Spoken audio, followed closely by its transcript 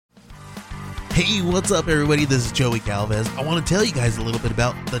Hey, what's up, everybody? This is Joey Galvez. I want to tell you guys a little bit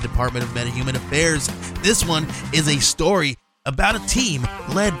about the Department of Meta-Human Affairs. This one is a story about a team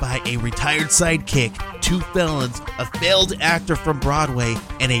led by a retired sidekick, 2 felons, a failed actor from Broadway,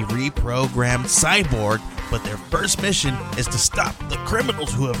 and a reprogrammed cyborg. But their first mission is to stop the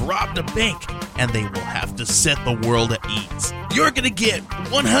criminals who have robbed a bank, and they will have to set the world at ease. You're going to get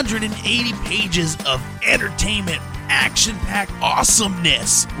 180 pages of entertainment, action-packed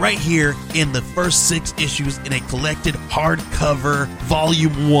awesomeness right here in the first 6 issues in a collected hardcover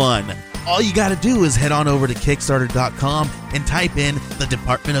volume 1. All you got to do is head on over to Kickstarter.com and type in the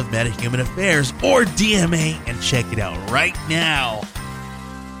Department of Meta-Human Affairs or DMA and check it out right now.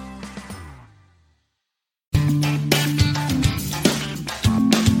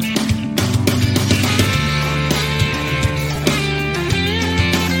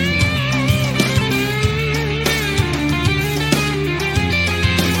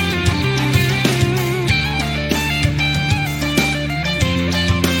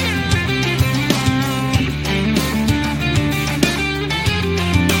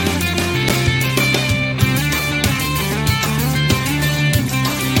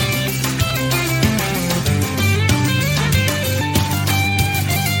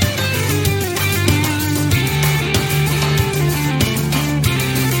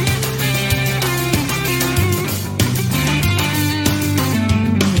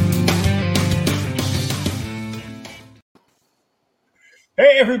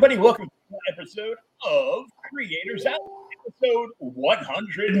 Hey everybody, welcome to an episode of Creators Out, episode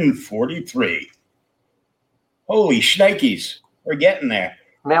 143. Holy shnikes, we're getting there.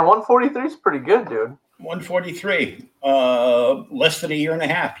 Man, 143 is pretty good, dude. 143, less than a year and a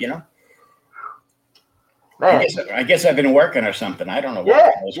half, you know? Man. I guess I've been working or something. I don't know. Yeah,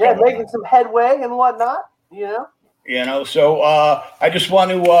 making some headway and whatnot, you know? So I just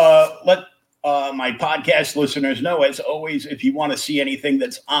want to let my podcast listeners know, as always, if you want to see anything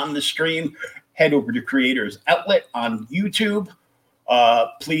that's on the stream, head over to Creators Outlet on YouTube.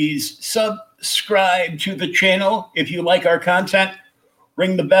 Please subscribe to the channel if you like our content.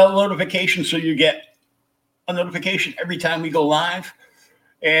 Ring the bell notification so you get a notification every time we go live.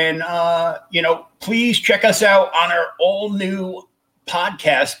 And, please check us out on our all-new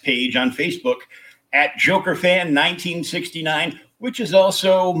podcast page on Facebook at JokerFan1969, which is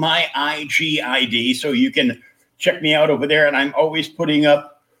also my IG ID. So you can check me out over there. And I'm always putting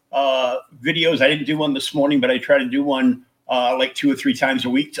up videos. I didn't do one this morning, but I try to do one like 2 or 3 times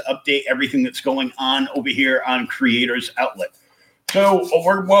a week to update everything that's going on over here on Creators Outlet. So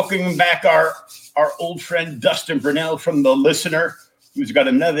we're welcoming back our old friend, Dustin Brunell from The Listener, who's got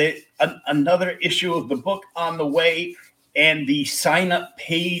another issue of the book on the way. And the sign-up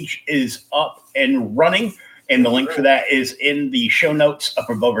page is up and running. And the link for that is in the show notes up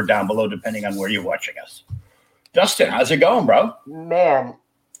above or down below, depending on where you're watching us. Dustin, how's it going, bro? Man,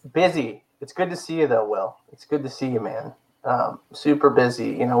 busy. It's good to see you, though, Will. It's good to see you, man. Super busy.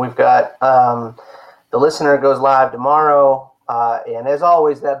 You know, we've got The Listener goes live tomorrow. And as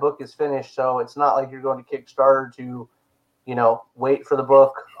always, that book is finished. So it's not like you're going to Kickstarter to, wait for the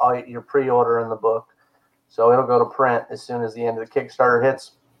book. You're pre-ordering the book. So it'll go to print as soon as the end of the Kickstarter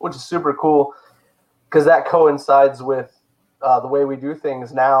hits, which is super cool. Because that coincides with the way we do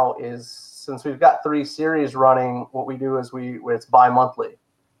things now is, since we've got 3 series running, what we do is it's bi-monthly.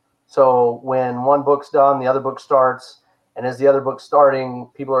 So when one book's done, the other book starts. And as the other book's starting,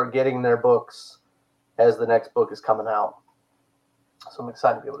 people are getting their books as the next book is coming out. So I'm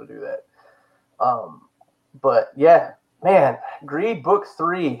excited to be able to do that. But yeah, man, Greed book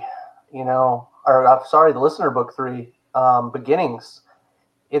 3, The Listener book 3, Beginnings.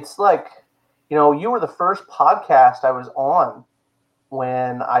 It's like, you were the first podcast I was on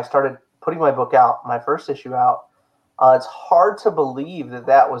when I started putting my book out, my first issue out. It's hard to believe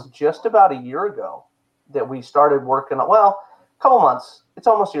that was just about a year ago that we started working on. Well, a couple months. It's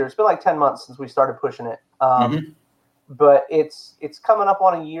almost a year. It's been like 10 months since we started pushing it. But it's coming up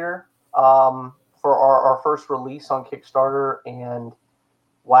on a year for our first release on Kickstarter. And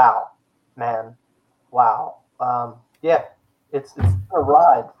wow, man. Wow. Yeah, it's a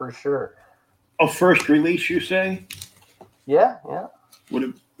ride for sure. A first release, you say? Yeah.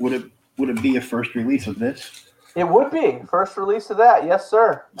 Would it be a first release of this? It would be first release of that, yes,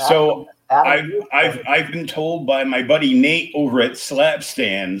 sir. So I've been told by my buddy Nate over at Slab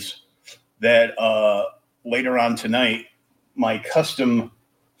Stands that later on tonight, my custom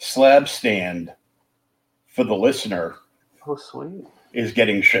slab stand for The Listener, sweet, is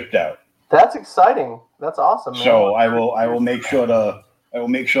getting shipped out. That's exciting. That's awesome, man. So I will make sure to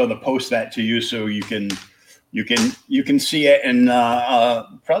post that to you so you can you can see it and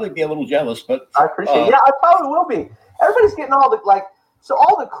probably be a little jealous, but I appreciate it. Yeah, I probably will be. Everybody's getting all the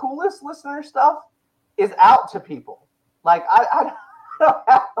all the coolest listener stuff is out to people. Like I don't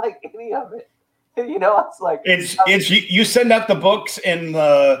have like any of it. You know, it's like it's you send out the books and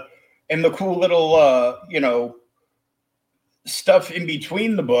the cool little stuff in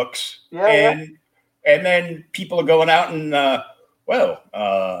between the books, and then people are going out and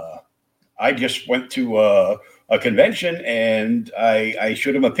I just went to a convention and I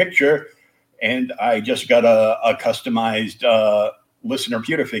showed him a picture and I just got a customized listener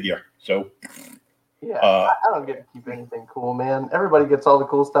pewter figure. So I don't get to keep anything cool, man. Everybody gets all the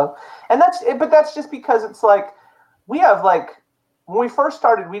cool stuff, and that's just because it's like we have like when we first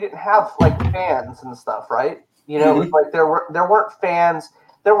started, we didn't have like fans and stuff, right? You know, it was like there weren't fans,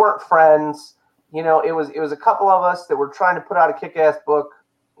 there weren't friends. You know, it was a couple of us that were trying to put out a kick-ass book.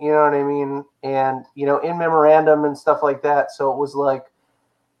 You know what I mean? And in memorandum and stuff like that. So it was like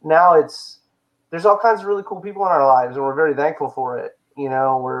now there's all kinds of really cool people in our lives, and we're very thankful for it. You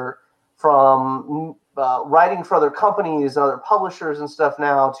know, we're from writing for other companies, other publishers and stuff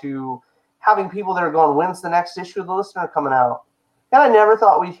now to having people that are going, when's the next issue of the Listener coming out? And I never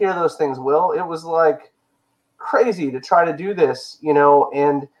thought we'd hear those things, Will. It was like crazy to try to do this,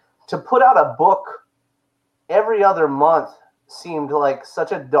 and to put out a book every other month seemed like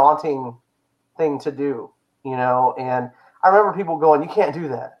such a daunting thing to do, and I remember people going, you can't do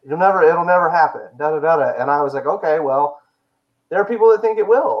that. It'll never happen. Da, da, da, da. And I was like, okay, well, there are people that think it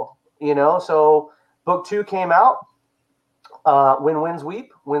will, so book 2 came out, When Winds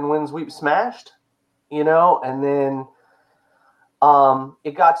Weep smashed, and then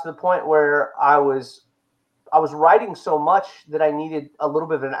it got to the point where I was writing so much that I needed a little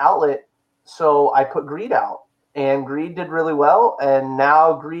bit of an outlet. So I put Greed out, and Greed did really well. And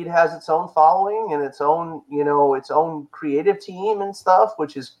now Greed has its own following and its own creative team and stuff,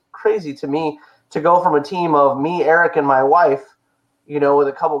 which is crazy to me to go from a team of me, Eric, and my wife, with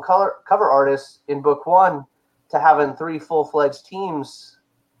a couple cover artists in book 1 to having 3 full-fledged teams,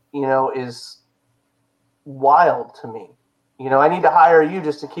 is wild to me. I need to hire you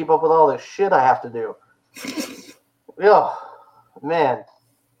just to keep up with all this shit I have to do. Yeah, man.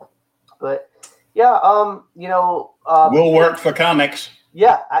 But yeah, we'll work for comics.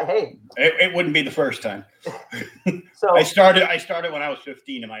 Yeah, it wouldn't be the first time. So I started when I was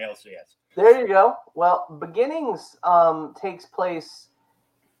 15 in my LCS. There you go. Well, Beginnings takes place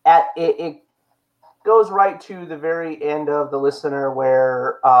at it goes right to the very end of the Listener,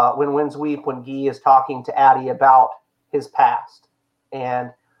 where when Winds Weep, when Guy is talking to Addie about his past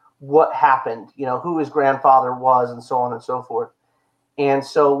and what happened, who his grandfather was, and so on and so forth. And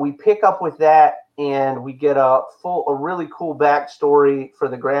so we pick up with that, and we get a really cool backstory for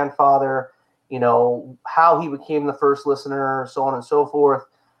the grandfather, how he became the first Listener, so on and so forth.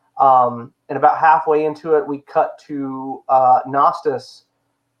 And about halfway into it, we cut to Nostos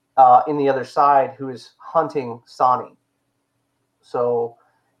in the other side, who is hunting Sani. So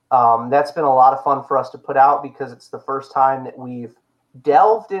that's been a lot of fun for us to put out, because it's the first time that we've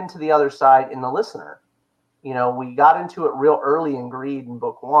delved into the other side in the Listener. We got into it real early in Greed in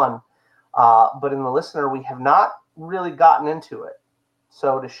book 1, but in the Listener, we have not really gotten into it.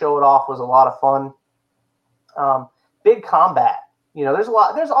 So to show it off was a lot of fun. Big combat. There's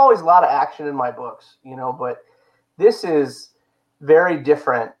always a lot of action in my books, but this is very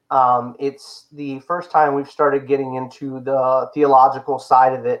different. It's the first time we've started getting into the theological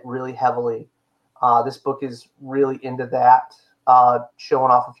side of it really heavily. This book is really into that,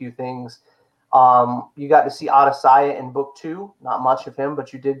 showing off a few things. You got to see Adesanya in book 2, not much of him,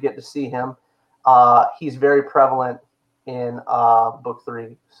 but you did get to see him. He's very prevalent in book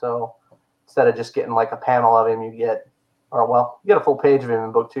 3. So instead of just getting like a panel of him, you get a full page of him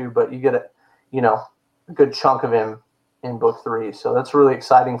in book 2, but you get a good chunk of him in book 3. So that's really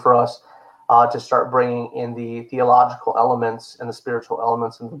exciting for us to start bringing in the theological elements and the spiritual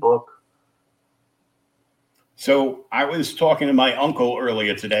elements in the book. So I was talking to my uncle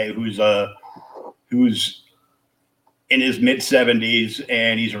earlier today, who's in his mid-70s,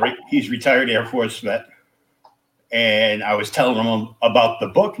 and he's retired Air Force vet. And I was telling him about the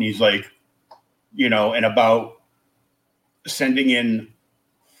book, and he's like, and about sending in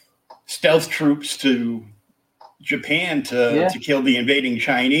stealth troops to Japan to kill the invading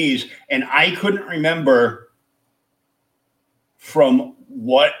Chinese. And I couldn't remember from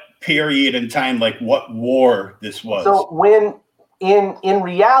what period in time, like what war this was. So when in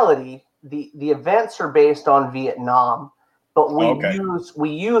reality, the events are based on Vietnam, but we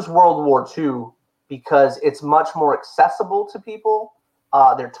use World War II because it's much more accessible to people.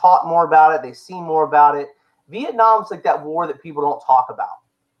 They're taught more about it. They see more about it. Vietnam's like that war that people don't talk about.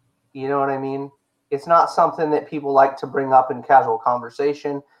 You know what I mean? It's not something that people like to bring up in casual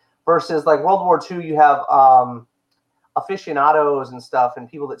conversation. Versus like World War II, you have aficionados and stuff, and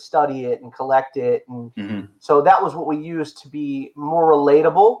people that study it and collect it, and so that was what we used to be more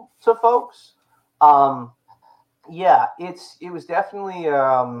relatable to folks. Yeah, it was definitely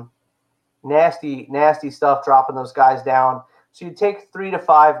nasty stuff dropping those guys down. So you take 3 to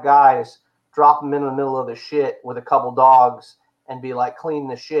 5 guys, drop them in the middle of the shit with a couple dogs, and be like, clean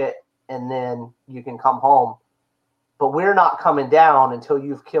the shit, and then you can come home. But we're not coming down until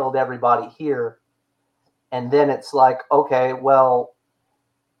you've killed everybody here. And then it's like, okay, well,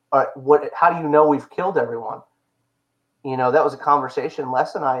 all right, how do you know we've killed everyone? You know, that was a conversation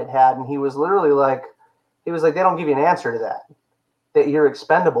Les and I had, and he was literally like, they don't give you an answer to that you're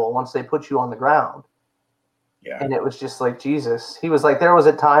expendable once they put you on the ground. Yeah. And it was just like, Jesus. He was like, there was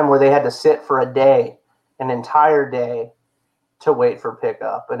a time where they had to sit for a day, an entire day, to wait for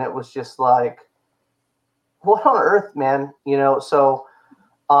pickup. And it was just like, what on earth, man? You know, so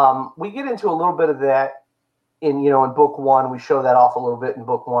we get into a little bit of that in book 1. We show that off a little bit in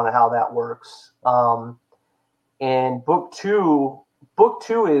book 1 and how that works. And book two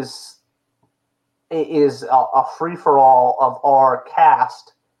is a free-for-all of our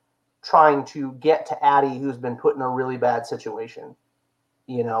cast trying to get to Addie, who's been put in a really bad situation.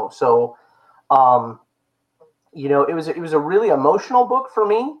 You know, so it was a really emotional book for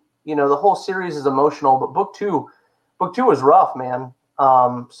me. You know, the whole series is emotional, but book two was rough, man.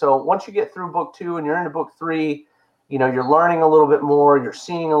 So once you get through book 2 and you're into book 3, you know, you're learning a little bit more, you're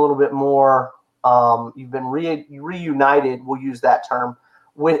seeing a little bit more. You've been reunited, we'll use that term,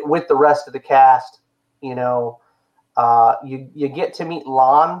 with the rest of the cast. You know, you get to meet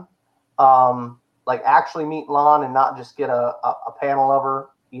Lon, like actually meet Lon and not just get a panel of her,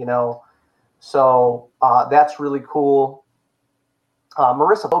 you know. So that's really cool.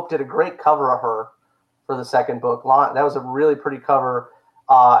 Marissa Pope did a great cover of her for the second book. That was a really pretty cover.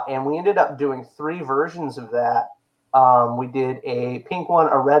 And we ended up doing 3 versions of that. We did a pink one,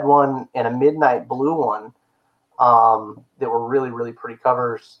 a red one, and a midnight blue one that were really, really pretty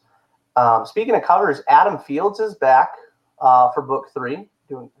covers. Speaking of covers, Adam Fields is back for book 3.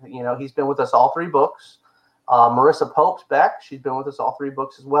 He's been with us all 3 books. Marissa Pope's back. She's been with us all 3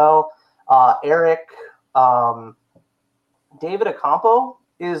 books as well. Eric, David Acampo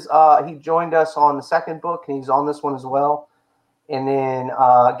he joined us on the second book, and he's on this one as well. And then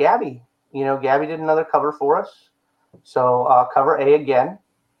Gabby, Gabby did another cover for us. So cover A again.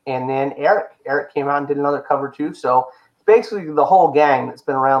 And then Eric came out and did another cover too. So basically the whole gang that's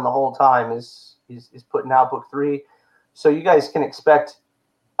been around the whole time is putting out book 3. So you guys can expect,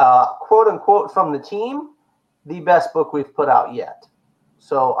 quote unquote, from the team, the best book we've put out yet.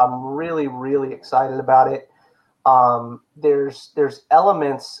 So I'm really, really excited about it. There's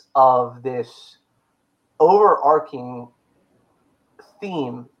elements of this overarching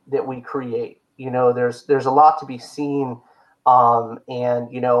theme that we create. There's a lot to be seen. And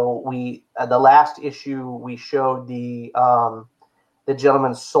the last issue we showed the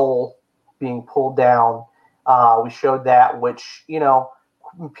gentleman's soul being pulled down. We showed that, which,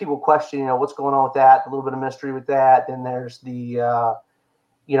 people question, what's going on with that, a little bit of mystery with that. Then there's the,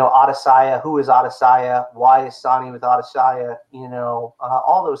 Adesanya. Who is Adesanya? Why is Sani with Adesanya?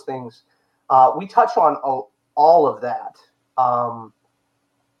 All those things. We touch on all of that,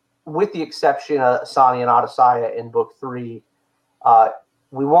 with the exception of Sani and Adesanya in book 3.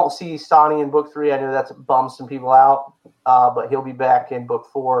 We won't see Sani in book 3. I know that's bummed some people out, but he'll be back in book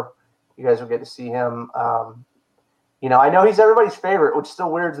 4. You guys will get to see him. I know he's everybody's favorite, which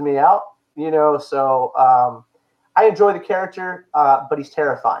still weirds me out, so I enjoy the character, but he's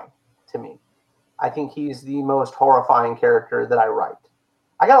terrifying to me. I think he's the most horrifying character that I write.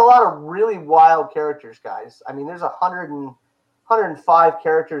 I got a lot of really wild characters, guys. I mean, there's 105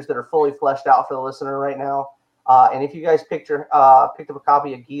 characters that are fully fleshed out for the listener right now. And if you guys picked up a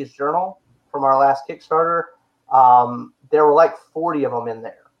copy of Guy's journal from our last Kickstarter, there were like 40 of them in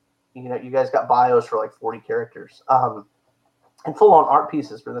there. You guys got bios for like 40 characters, and full-on art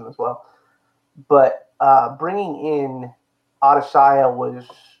pieces for them as well. But bringing in Adesanya was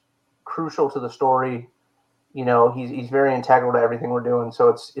crucial to the story. He's very integral to everything we're doing, so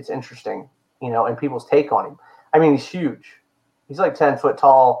it's interesting, and people's take on him. I mean, he's huge. He's like 10 foot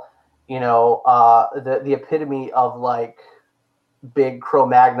tall. The epitome of like big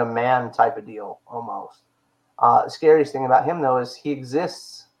Cro-Magnon man type of deal almost. The scariest thing about him though is he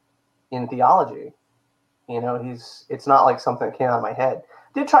exists in theology. It's not like something that came out of my head.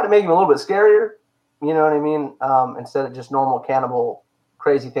 Did try to make him a little bit scarier, you know what I mean? Instead of just normal cannibal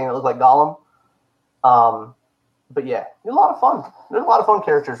crazy thing that looked like Gollum. But yeah, a lot of fun. There's a lot of fun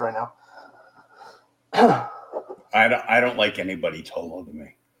characters right now. I don't like anybody taller than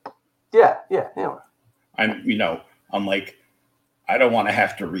me. Yeah. I'm like, I don't want to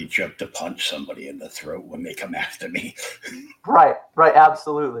have to reach up to punch somebody in the throat when they come after me. Right,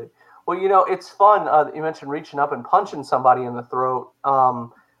 absolutely. Well, it's fun. You mentioned reaching up and punching somebody in the throat.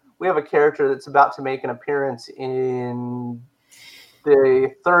 We have a character that's about to make an appearance in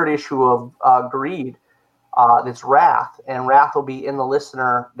the third issue of Greed. That's Wrath, and Wrath will be in the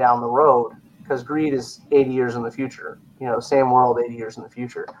listener down the road because Greed is 80 years in the future. Same world, 80 years in the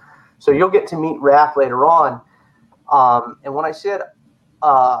future. So you'll get to meet Wrath later on. And when I said,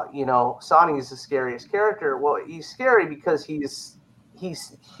 Sonny is the scariest character, well, he's scary because he's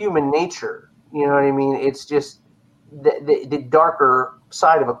human nature. You know what I mean? It's just the darker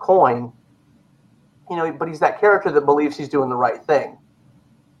side of a coin. But he's that character that believes he's doing the right thing.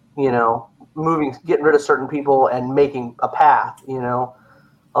 Getting rid of certain people and making a path.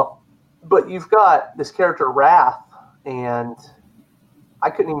 But you've got this character Wrath, and I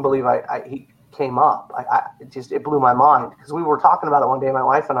couldn't even believe he came up. It blew my mind because we were talking about it one day, my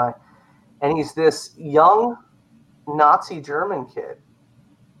wife and I, and he's this young Nazi German kid,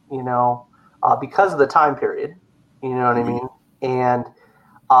 because of the time period, you know what I mean? And,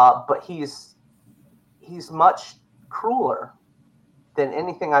 but he's much crueler than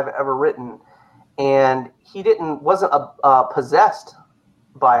anything I've ever written. And he wasn't possessed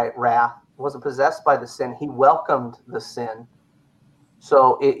by wrath, wasn't possessed by the sin. He welcomed the sin.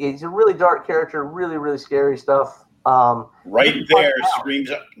 So it's a really dark character, really, really scary stuff. Right there screams,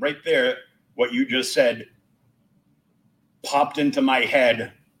 right there, what you just said popped into my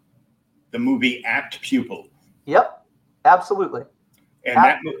head, the movie Act Pupil. Yep, absolutely. And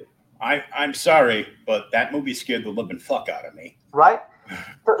I'm sorry, but that movie scared the living fuck out of me. Right?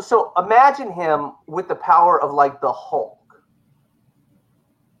 So imagine him with the power of like the Hulk.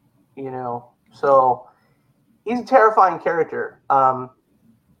 So he's a terrifying character.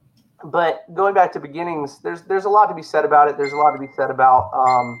 But going back to beginnings, there's a lot to be said about it. There's a lot to be said about,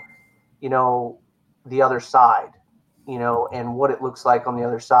 the other side, and what it looks like on the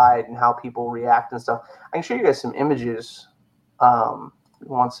other side and how people react and stuff. I can show you guys some images.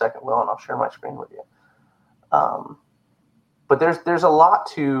 1 second, Will, and I'll share my screen with you. But there's a lot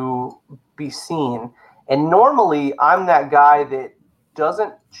to be seen. And normally I'm that guy that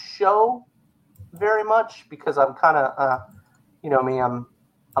doesn't show very much because I'm kind of,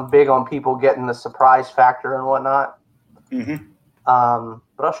 I'm big on people getting the surprise factor and whatnot. Mm-hmm.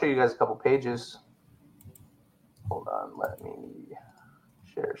 But I'll show you guys a couple pages. Hold on, let me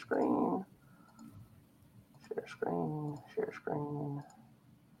share screen. Share screen. Share screen.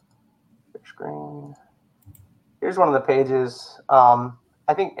 Share screen. Here's one of the pages.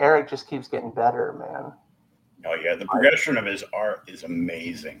 I think Eric just keeps getting better, man. Oh yeah, the progression of his art is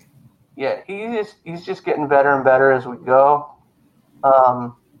amazing. Yeah, he's just getting better and better as we go.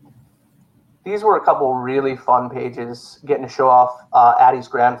 These were a couple really fun pages, getting to show off Addie's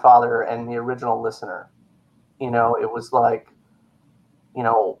grandfather and the original listener. It was like,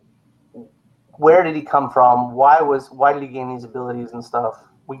 where did he come from? Why did he gain these abilities and stuff?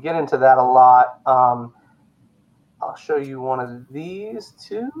 We get into that a lot. I'll show you one of these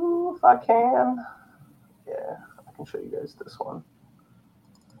too, if I can. Yeah, I can show you guys this one.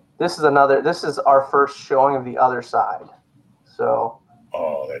 This is our first showing of the other side. So.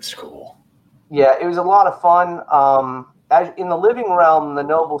 Oh, that's cool. Yeah, it was a lot of fun. As in the living realm, the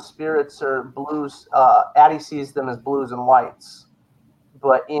noble spirits are blues. Addie sees them as blues and whites,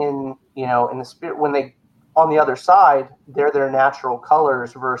 but in the spirit, when they on the other side, they're their natural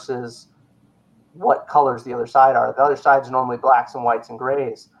colors versus what colors the other side are. The other side's normally blacks and whites and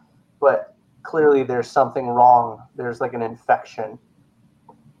grays, but clearly there's something wrong. There's like an infection.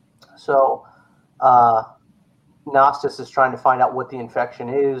 So Gnostus is trying to find out what the infection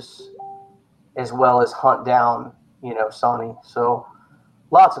is, as well as hunt down, Sonny. So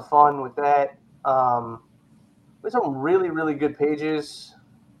lots of fun with that. There's some really, really good pages.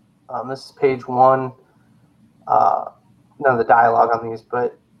 This is page 1. None of the dialogue on these,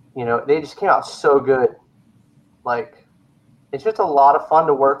 but they just came out so good. Like, it's just a lot of fun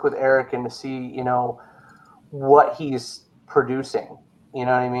to work with Eric and to see, what he's producing. You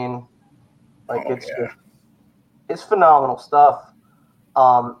know what I mean? Like, it's phenomenal stuff.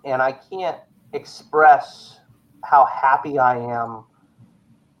 And I can't express how happy I am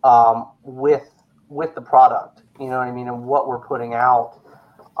with the product. You know what I mean? And what we're putting out.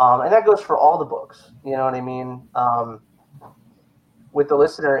 And that goes for all the books. You know what I mean? With the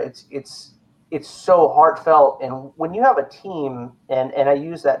listener, it's it's so heartfelt. And when you have a team, and I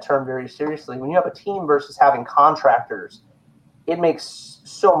use that term very seriously, when you have a team versus having contractors, it makes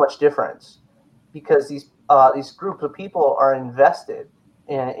so much difference, because these groups of people are invested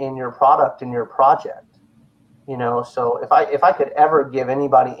in your product and your project. So if I could ever give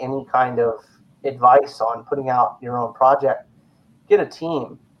anybody any kind of advice on putting out your own project, get a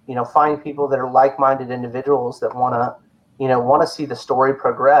team. Find people that are like-minded individuals that want to see the story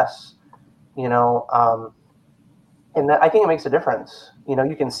progress. And that, I think it makes a difference.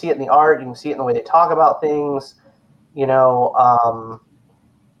 You can see it in the art, you can see it in the way they talk about things. Hold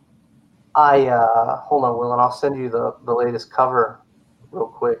on, Will, and I'll send you the latest cover real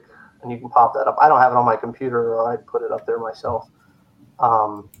quick, and you can pop that up. I don't have it on my computer, or I'd put it up there myself.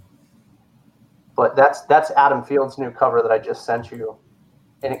 But that's Adam Field's new cover that I just sent you,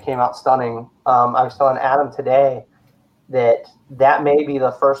 and it came out stunning. I was telling Adam today that may be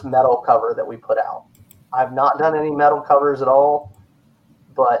the first metal cover that we put out. I've not done any metal covers at all,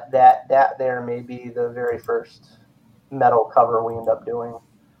 but that there may be the very first metal cover we end up doing.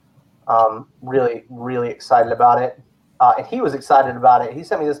 Really, really excited about it. And he was excited about it. He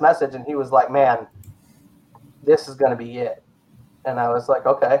sent me this message, and he was like, man, this is going to be it. And I was like,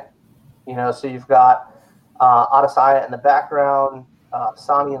 okay. So you've got Adesanya in the background,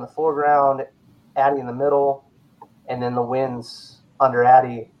 Sami in the foreground, Addy in the middle, and then the winds under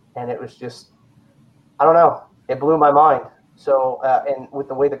Addy. And it was just, I don't know, it blew my mind. So, and with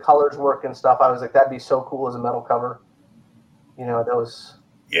the way the colors work and stuff, I was like, that'd be so cool as a metal cover. Those.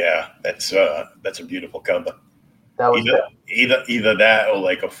 Yeah, that's a beautiful cover. That was either that or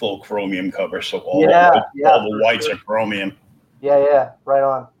like a full chromium cover, so all the whites are chromium. Yeah, right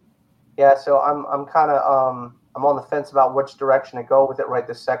on. Yeah, so I'm kind of I'm on the fence about which direction to go with it right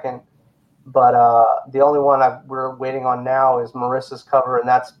this second. But the only one we're waiting on now is Marissa's cover, and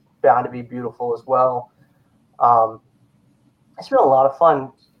that's bound to be beautiful as well. It's been a lot of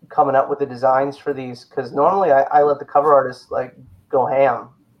fun coming up with the designs for these, because normally I let the cover artists like go ham.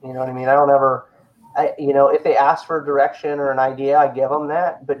 You know what I mean? I don't ever, if they ask for direction or an idea, I give them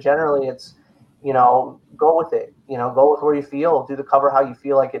that. But generally, it's, go with it. Go with where you feel. Do the cover how you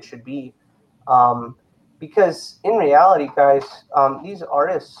feel like it should be. Because in reality, guys, these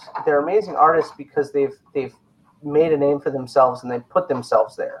artists, they're amazing artists because they've made a name for themselves, and they put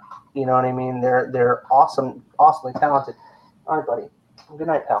themselves there. You know what I mean? They're awesomely talented. All right, buddy. Good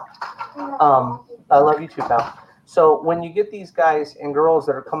night, pal. I love you too, pal. So when you get these guys and girls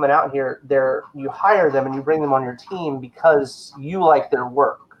that are coming out here, you hire them and you bring them on your team because you like their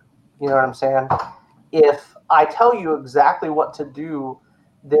work. You know what I'm saying? If I tell you exactly what to do,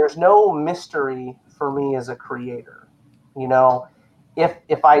 there's no mystery for me as a creator.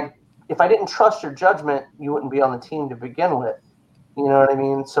 If I didn't trust your judgment, you wouldn't be on the team to begin with. You know what I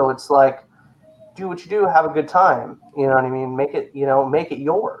mean? So it's like, do what you do, have a good time. You know what I mean? Make it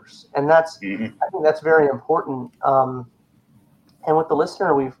yours. And that's, I think that's very important. And with the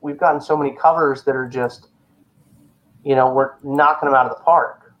listener, we've gotten so many covers that are just, we're knocking them out of the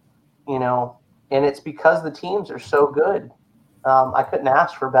park, and it's because the teams are so good. I couldn't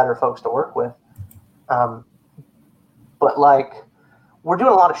ask for better folks to work with. But like, we're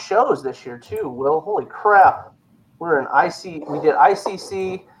doing a lot of shows this year too, Will. Holy crap. We did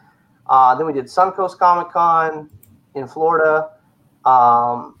ICC. Then we did Suncoast Comic Con in Florida.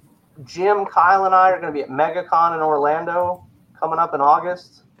 Jim, Kyle, and I are going to be at MegaCon in Orlando coming up in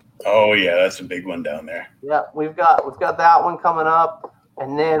August. Oh yeah, that's a big one down there. Yeah, we've got that one coming up,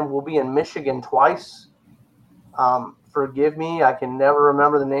 and then we'll be in Michigan twice. Forgive me, I can never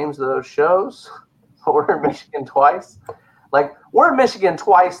remember the names of those shows, but we're in Michigan twice. Like, we're in Michigan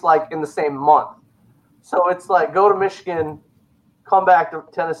twice, like in the same month. So it's like, go to Michigan, come back to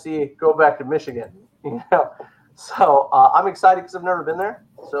Tennessee, go back to Michigan. So I'm excited because I've never been there.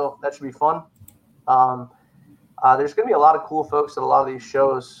 So that should be fun. There's going to be a lot of cool folks at a lot of these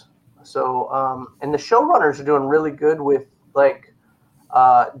shows. So and the showrunners are doing really good with like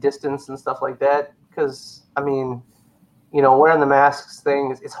distance and stuff like that. Because I mean, wearing the masks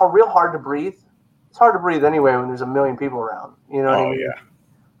thing, it's real hard to breathe. It's hard to breathe anyway when there's a million people around. You know what I mean? Yeah.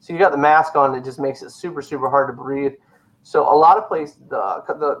 So you got the mask on, it just makes it super, super hard to breathe. So a lot of places,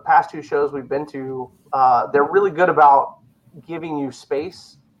 the past two shows we've been to, they're really good about giving you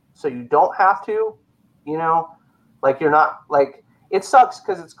space so you don't have to, like you're not like, it sucks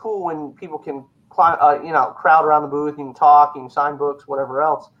because it's cool when people can climb, crowd around the booth, you can talk, you can sign books, whatever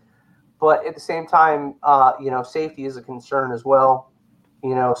else. But at the same time, safety is a concern as well,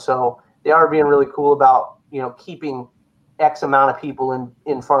 so they are being really cool about, keeping X amount of people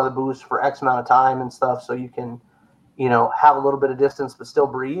in front of the booths for X amount of time and stuff. So you can, have a little bit of distance, but still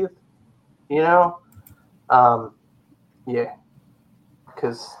breathe, you know? Yeah.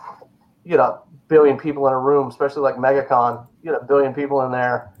 Because you get a billion people in a room, especially like MegaCon. You get a billion people in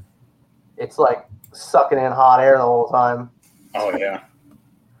there. It's like sucking in hot air the whole time. Oh, yeah.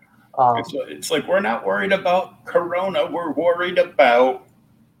 It's like we're not worried about Corona. We're worried about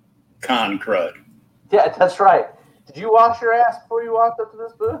con crud. Yeah, that's right. Did you wash your ass before you walked up to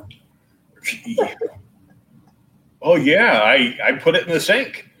this booth? Yeah. Oh, yeah. I put it in the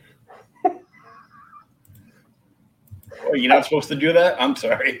sink. Oh, you're not supposed to do that? I'm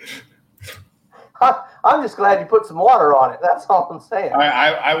sorry. I'm just glad you put some water on it. That's all I'm saying.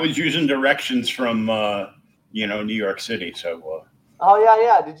 I was using directions from New York City. So. Oh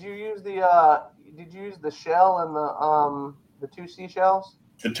yeah. Did you use the shell and the two seashells?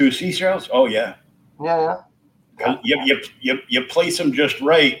 The two seashells? Oh yeah. Yeah. You place them just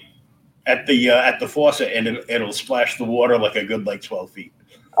right at the faucet, and it'll splash the water like a good 12 feet.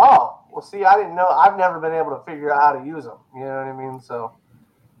 Oh well, see, I didn't know. I've never been able to figure out how to use them. You know what I mean? So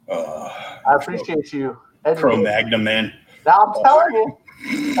I appreciate you. Cro-Magnon, man. Now I'm telling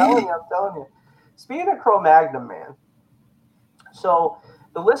you. Speaking of Cro-Magnon, man. So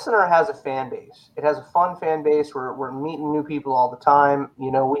the listener has a fan base. It has a fun fan base. We're meeting new people all the time.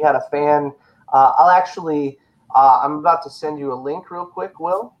 You know, we had a fan. I'm about to send you a link real quick,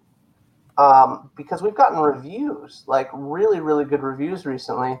 Will, because we've gotten reviews, like really, really good reviews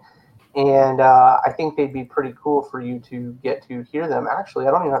recently. And I think they'd be pretty cool for you to get to hear them. Actually,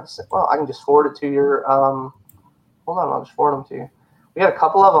 I don't even have to say, well, I can just forward it to your, hold on, I'll just forward them to you. We got a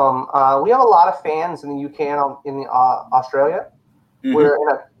couple of them. We have a lot of fans in the UK and in Australia. Mm-hmm.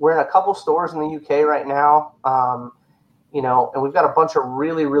 We're in a couple stores in the UK right now, and we've got a bunch of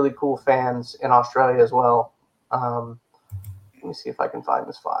really, really cool fans in Australia as well. Let me see if I can find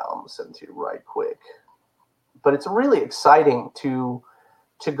this file. I'm going to send it to you right quick. But it's really exciting to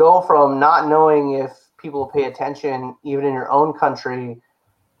go from not knowing if people pay attention even in your own country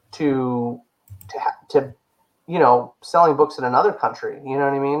to selling books in another country. You know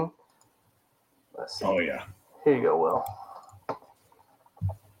what I mean? Let's see. Oh yeah. Here you go, Will.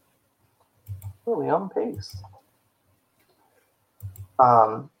 Really on pace.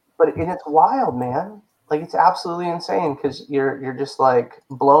 But it's wild, man. Like, it's absolutely insane because you're just like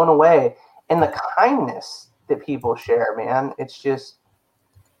blown away, and the kindness that people share, man. It's just,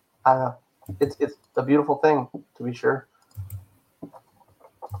 I don't know. It's a beautiful thing, to be sure.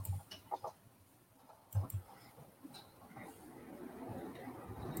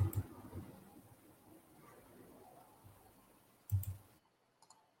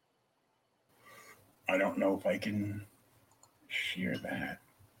 I don't know if I can share that.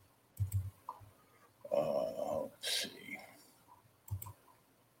 Let's see.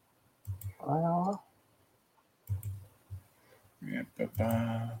 I don't know. Yeah,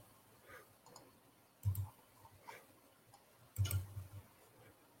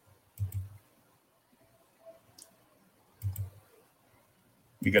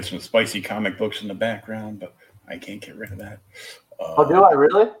 we got some spicy comic books in the background, but I can't get rid of that. Do I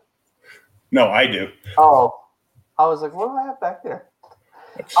really? No, I do. Oh, I was like, what do I have back there?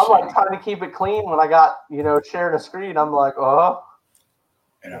 I'm like trying to keep it clean when I got, sharing a screen. I'm like, oh.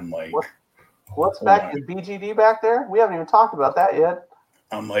 And I'm like, what's back? Is BGD back there? We haven't even talked about that yet.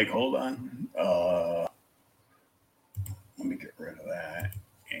 I'm like, hold on. Let me get rid of that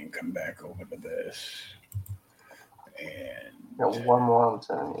and come back over to this. And one more I'm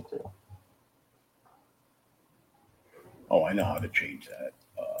sending you to. Oh, I know how to change that.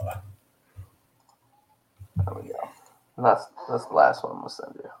 There we go. And that's the last one I'm gonna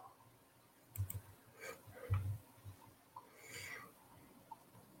send you.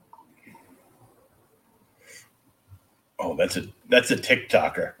 Oh, that's a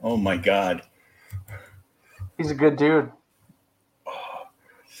TikToker. Oh my God. He's a good dude.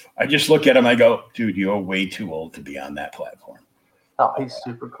 I just look at him. I go, dude, you're way too old to be on that platform. Oh, he's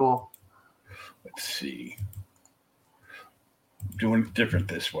super cool. Let's see. Doing it different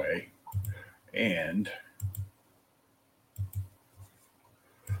this way. And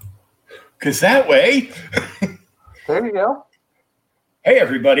because that way. There you go. Hey,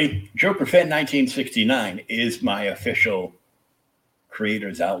 everybody. JokerFan 1969 is my official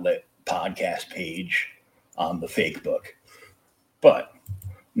Creators Outlet podcast page on the fake book. But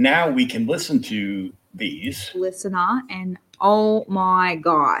now we can listen to these. Listener, and oh my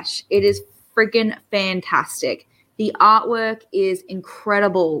gosh, it is freaking fantastic. The artwork is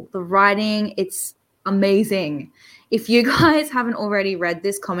incredible. The writing, it's amazing. If you guys haven't already read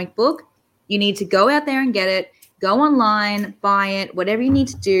this comic book, you need to go out there and get it. Go online, buy it, whatever you need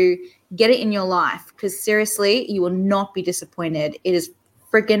to do, get it in your life. Because seriously, you will not be disappointed. It is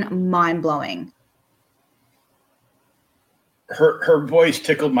freaking mind-blowing. Her voice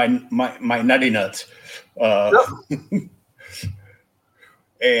tickled my nutty nuts.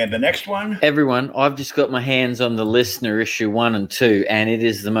 And the next one. Everyone, I've just got my hands on the listener issue 1 and 2, and it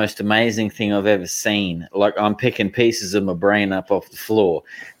is the most amazing thing I've ever seen. Like, I'm picking pieces of my brain up off the floor.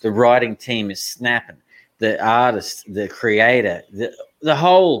 The writing team is snapping. The artist, the creator, the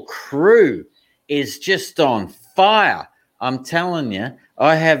whole crew is just on fire. I'm telling you,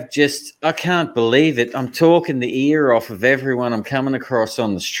 I can't believe it. I'm talking the ear off of everyone I'm coming across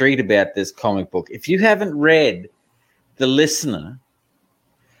on the street about this comic book. If you haven't read The Listener,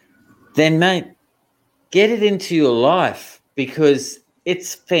 then, mate, get it into your life because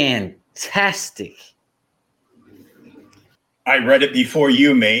it's fantastic. I read it before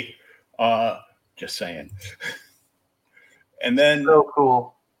you, mate. Just saying. And then... So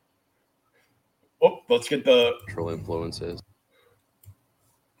cool. Oh, let's get the... Cultural influences.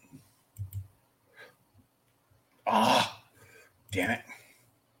 Damn it.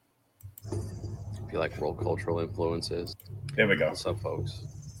 If you like world cultural influences. There we go. Some folks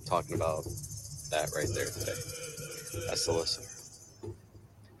talking about that right there today. That's the listener.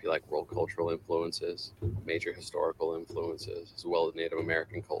 If you like world cultural influences, major historical influences, as well as Native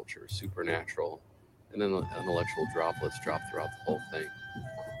American culture, supernatural, and then intellectual droplets drop throughout the whole thing.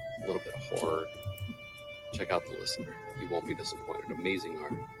 A little bit of horror. Check out The Listener. You won't be disappointed. Amazing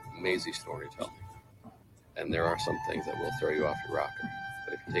art, amazing storytelling. And there are some things that will throw you off your rocker.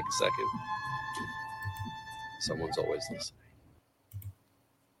 But if you take a second, someone's always listening.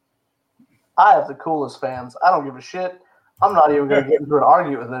 I have the coolest fans. I don't give a shit. I'm not even going to get into an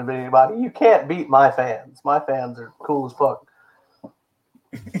argument with anybody. You can't beat my fans. My fans are cool as fuck.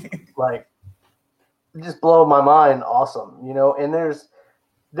 Like, just blow my mind. Awesome, you know. And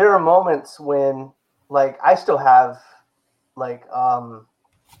there are moments when, like, I still have, like,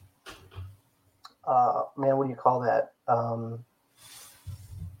 man, what do you call that?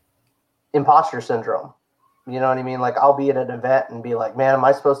 Imposter syndrome. You know what I mean? Like, I'll be at an event and be like, man, am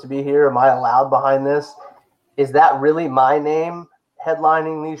I supposed to be here? Am I allowed behind this? Is that really my name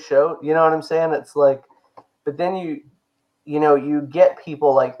headlining these shows? You know what I'm saying? It's like, but then you get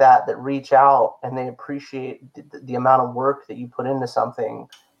people like that reach out and they appreciate the amount of work that you put into something,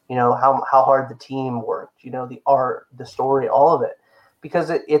 you know, how hard the team worked, you know, the art, the story, all of it, because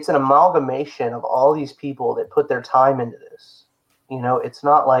it's an amalgamation of all these people that put their time into this. You know, it's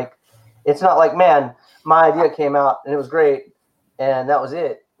not like, man, my idea came out and it was great and that was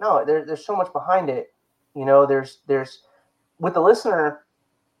it. No, there's so much behind it. You know, there's with the listener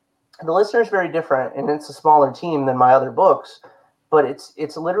is very different, and it's a smaller team than my other books, but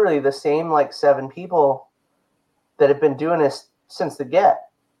it's literally the same, like, 7 people that have been doing this since the get.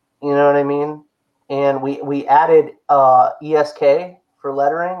 You know what I mean? And we added ESK for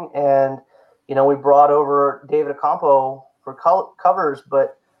lettering, and, you know, we brought over David Acampo for covers,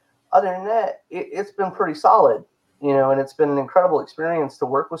 but other than that, it's been pretty solid, you know, and it's been an incredible experience to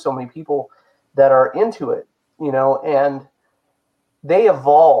work with so many people that are into it, you know, and they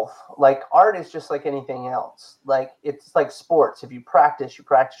evolve. Like, art is just like anything else. Like, it's like sports. If you practice, you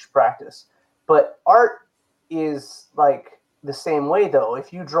practice. But art is like the same way, though.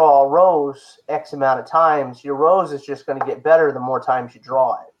 If you draw a rose X amount of times, your rose is just going to get better the more times you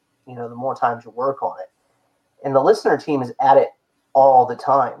draw it, you know, the more times you work on it. And the listener team is at it all the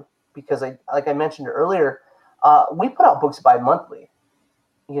time because, like I mentioned earlier, we put out books bi-monthly.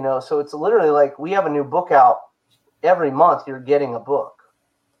 You know, so it's literally like we have a new book out every month. You're getting a book,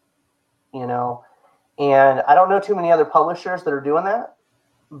 you know, and I don't know too many other publishers that are doing that,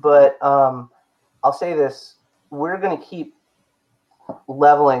 but I'll say this, we're going to keep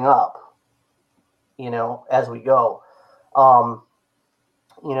leveling up, you know, as we go. You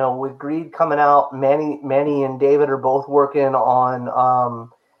know, with Greed coming out, Manny and David are both working on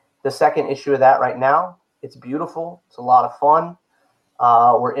the second issue of that right now. It's beautiful. It's a lot of fun.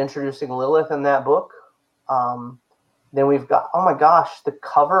 We're introducing Lilith in that book. Then we've got, oh my gosh, the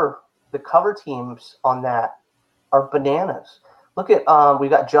cover teams on that are bananas. Look at, we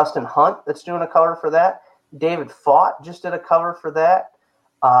got Justin Hunt that's doing a cover for that. David Fott just did a cover for that.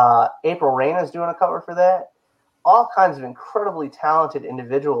 April Reyna is doing a cover for that. All kinds of incredibly talented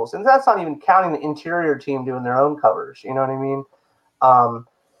individuals. And that's not even counting the interior team doing their own covers. You know what I mean?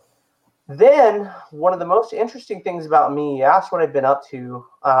 Then one of the most interesting things about me, you asked what I've been up to.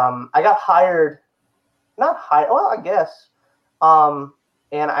 I got hired, well, I guess. And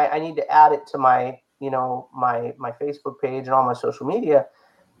I need to add it to my, you know, my Facebook page and all my social media.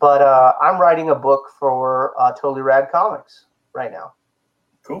 But I'm writing a book for Totally Rad Comics right now.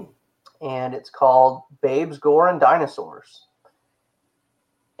 Cool. And it's called Babes, Gore, and Dinosaurs.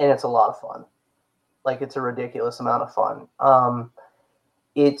 and it's a lot of fun. Like, it's a ridiculous amount of fun.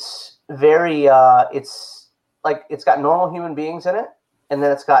 It's very, it's like, it's got normal human beings in it, and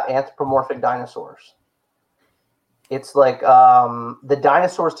then it's got anthropomorphic dinosaurs. It's like the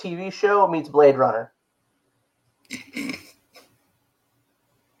Dinosaurs TV show meets Blade Runner.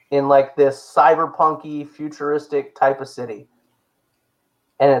 In like this cyberpunky, futuristic type of city.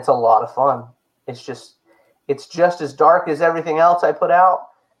 And it's a lot of fun. It's just as dark as everything else I put out,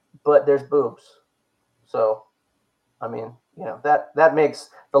 but there's boobs. So, I mean, you know, that makes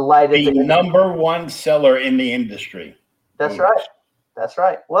the light the number one seller in the industry. That's right. That's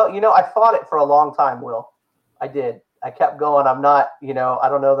right. Well, you know, I fought it for a long time, Will. I did. I kept going. I'm not, you know, I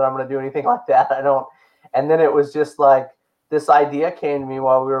don't know that I'm going to do anything like that. I don't. And then it was just like, this idea came to me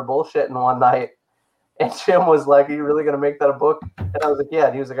while we were bullshitting one night. And Jim was like, "Are you really going to make that a book?" And I was like, "Yeah."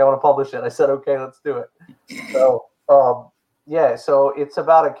 And he was like, "I want to publish it." I said, "Okay, let's do it." So, yeah. So it's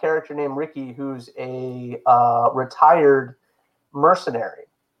about a character named Ricky who's a retired mercenary.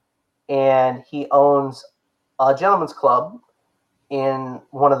 And he owns a gentleman's club in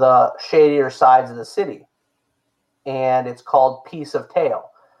one of the shadier sides of the city. And it's called Piece of Tail.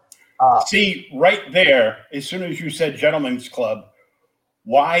 See, right there, as soon as you said gentleman's club,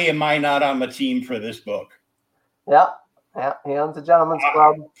 why am I not on the team for this book? Yeah, he owns a gentleman's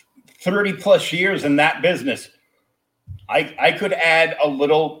club. 30 plus years in that business. I could add a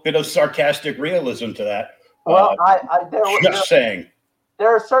little bit of sarcastic realism to that. Well, saying. There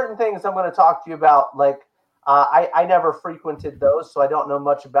are certain things I'm going to talk to you about. Like, I never frequented those, so I don't know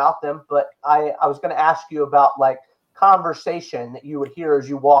much about them. But I was going to ask you about, like, conversation that you would hear as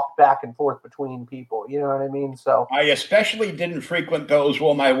you walked back and forth between people. You know what I mean? So I especially didn't frequent those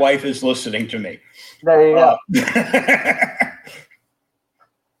while my wife is listening to me. There you go.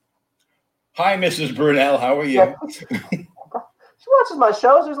 Hi, Mrs. Brunell. How are you? She watches my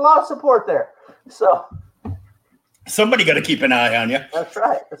shows. There's a lot of support there. So somebody got to keep an eye on you. That's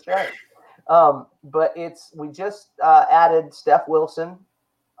right. That's right. But we just added Steph Wilson,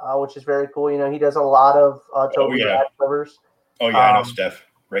 which is very cool. You know, he does a lot of Toby Brad covers. Oh, yeah, I know Steph.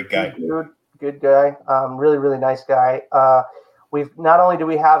 Great guy. Good guy. Really, really nice guy. We've not only do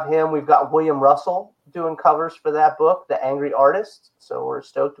we have him, we've got William Russell doing covers for that book, The Angry Artist. So we're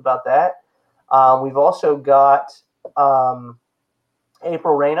stoked about that. We've also got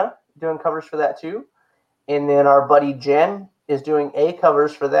April Reyna doing covers for that too. And then our buddy Jen is doing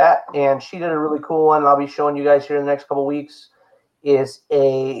covers for that. And she did a really cool one. I'll be showing you guys here in the next couple of weeks. Is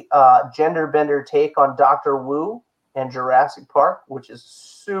a gender bender take on Dr. Wu and Jurassic Park, which is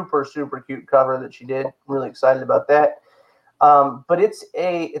super, super cute cover that she did. I'm really excited about that. But it's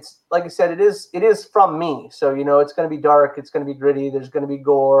like I said, it is from me. So, you know, it's going to be dark. It's going to be gritty. There's going to be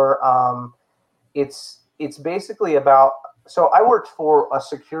gore. It's basically about, so I worked for a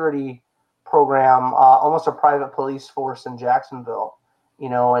security program, almost a private police force in Jacksonville, you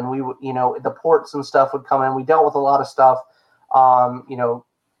know, and we would, you know, the ports and stuff would come in. We dealt with a lot of stuff. You know,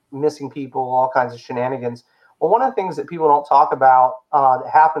 missing people, all kinds of shenanigans. Well, one of the things that people don't talk about that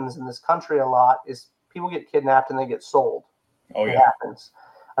happens in this country a lot is people get kidnapped and they get sold. Oh, yeah. It happens,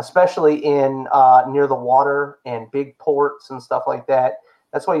 especially in near the water and big ports and stuff like that.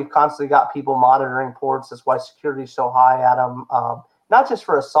 That's why you've constantly got people monitoring ports. That's why security is so high at them, not just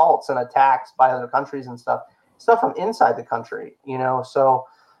for assaults and attacks by other countries and stuff from inside the country, you know. So,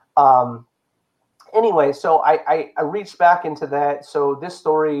 anyway, so I reached back into that. So this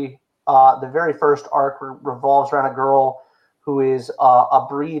story, the very first arc revolves around a girl who is a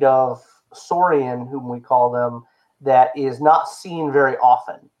breed of Saurian, whom we call them, that is not seen very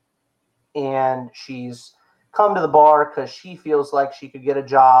often. And she's come to the bar because she feels like she could get a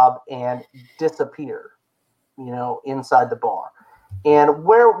job and disappear, you know, inside the bar. And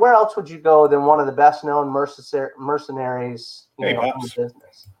where else would you go than one of the best known mercenaries, you know, in the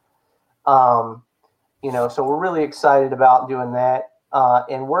business? You know, so we're really excited about doing that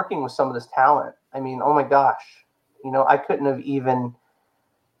and working with some of this talent. I mean, oh my gosh, you know, I couldn't have even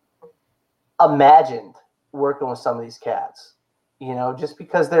imagined working with some of these cats, you know, just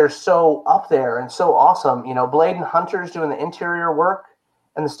because they're so up there and so awesome. You know, Blade and Hunter's doing the interior work,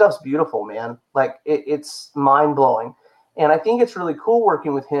 and the stuff's beautiful, man. Like it's mind blowing. And I think it's really cool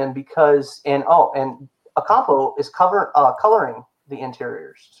working with him because, and Acampo is coloring the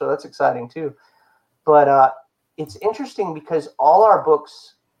interiors. So that's exciting too. But it's interesting because all our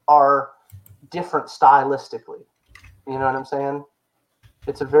books are different stylistically. You know what I'm saying?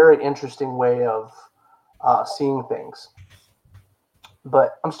 It's a very interesting way of seeing things.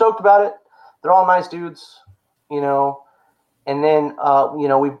 But I'm stoked about it. They're all nice dudes, you know. And then, you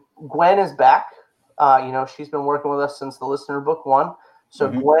know, Gwen is back. You know, she's been working with us since the Listener Book 1. So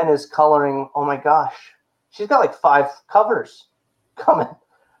Gwen is coloring. Oh my gosh, she's got like 5 covers coming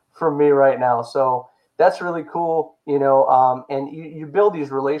from me right now. So that's really cool, and you build these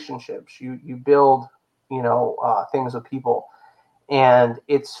relationships. You build, things with people. And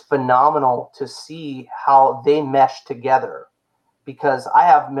it's phenomenal to see how they mesh together, because I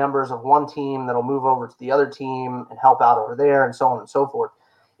have members of one team that'll move over to the other team and help out over there, and so on and so forth.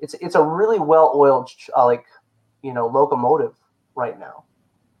 It's a really well-oiled locomotive right now,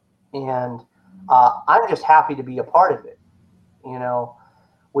 and I'm just happy to be a part of it,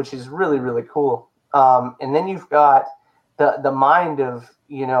 which is really, really cool. And then you've got the mind of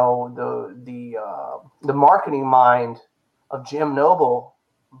the marketing mind of Jim Noble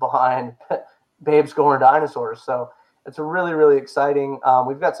behind Babes Going Dinosaurs. So it's really, really exciting.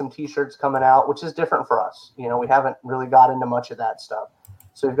 We've got some T-shirts coming out, which is different for us. We haven't really got into much of that stuff.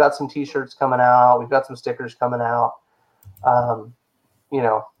 So we've got some T-shirts coming out. We've got some stickers coming out.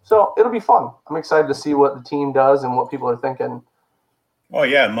 So it'll be fun. I'm excited to see what the team does and what people are thinking. Oh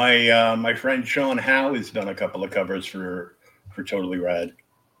yeah, my friend Sean Howe has done a couple of covers for Totally Rad.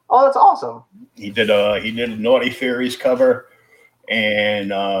 Oh, that's awesome. He did a Naughty Fairies cover,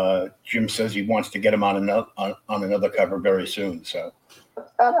 and Jim says he wants to get him on another cover very soon. So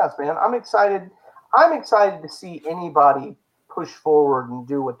badass, man. I'm excited. I'm excited to see anybody push forward and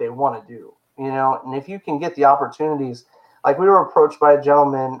do what they want to do. And if you can get the opportunities, like we were approached by a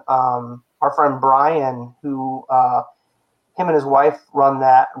gentleman, our friend Brian, who him and his wife run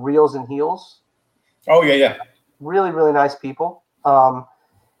that Reels and Heels. Oh yeah. Really, really nice people.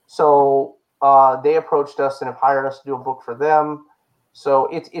 So they approached us and have hired us to do a book for them. So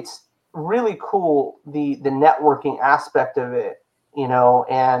it's really cool, the networking aspect of it,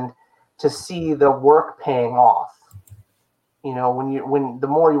 and to see the work paying off. When the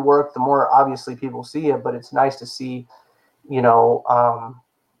more you work, the more obviously people see it, but it's nice to see,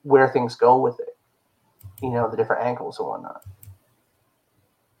 where things go with it, the different angles and whatnot.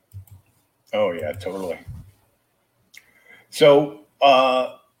 Oh yeah, totally. So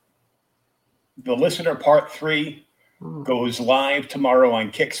the Listener Part 3 goes live tomorrow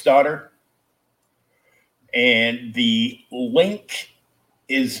on Kickstarter, and the link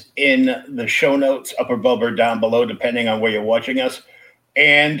is in the show notes up above or down below, depending on where you're watching us,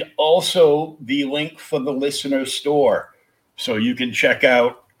 and also the link for the Listener Store, so you can check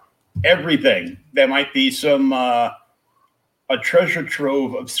out everything. There might be some a treasure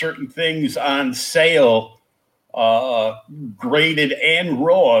trove of certain things on sale, graded and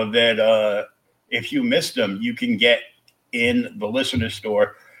raw, that if you missed them, you can get in the Listener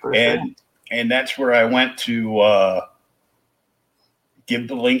Store. And that's where I went to give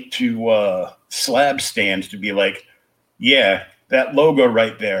the link to Slab Stands, to be like, yeah, that logo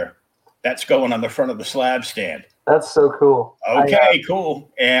right there, that's going on the front of the slab stand. That's so cool. Okay, cool.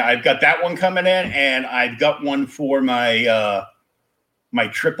 And I've got that one coming in, and I've got one for my my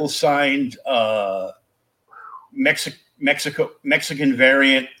triple signed Mexican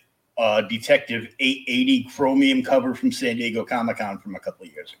variant Detective 880 chromium cover from San Diego Comic-Con from a couple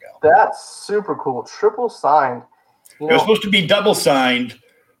of years ago. That's super cool. Triple signed. It was supposed to be double signed,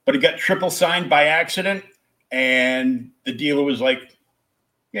 but it got triple signed by accident, and the dealer was like,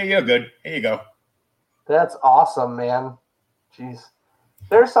 yeah, you're good. Here you go. That's awesome, man. Jeez.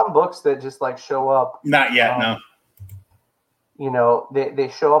 There's some books that just like show up. Not yet, no. They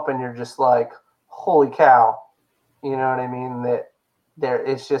show up and you're just like, holy cow. You know what I mean? That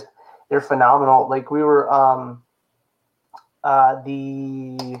they're phenomenal. Like we were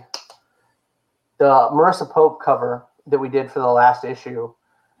the Marissa Pope cover that we did for the last issue.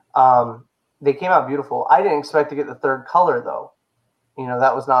 They came out beautiful. I didn't expect to get the third color though.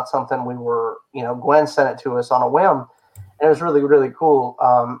 That was not something we were, Gwen sent it to us on a whim, and it was really, really cool.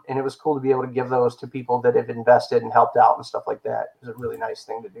 And it was cool to be able to give those to people that have invested and helped out and stuff like that. It was a really nice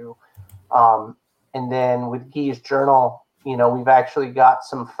thing to do. And then with Guy's journal, we've actually got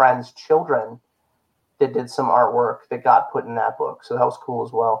some friends' children that did some artwork that got put in that book. So that was cool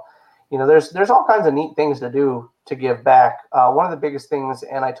as well. There's all kinds of neat things to do to give back. One of the biggest things,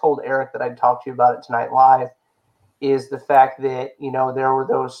 and I told Eric that I'd talk to you about it tonight live, is the fact that, there were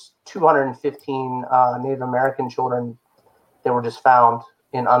those 215 Native American children that were just found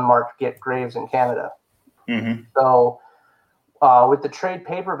in unmarked graves in Canada. Mm-hmm. So with the trade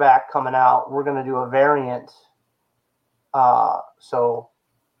paperback coming out, we're going to do a variant. So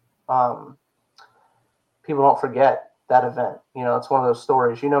people don't forget that event. It's one of those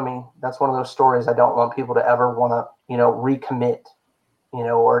stories, me, that's one of those stories I don't want people to ever want to, recommit,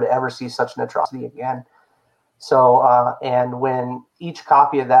 or to ever see such an atrocity again. So, and when each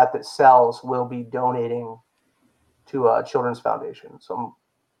copy of that sells, we'll be donating to a children's foundation. So I'm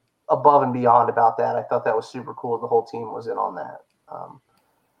above and beyond about that. I thought that was super cool. The whole team was in on that.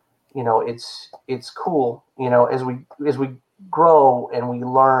 It's cool, as we grow and we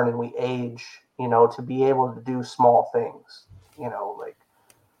learn and we age, to be able to do small things,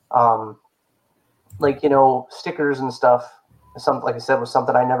 stickers and stuff. Something, like I said, was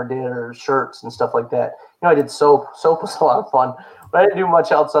something I never did, or shirts and stuff like that. I did soap. Soap was a lot of fun, but I didn't do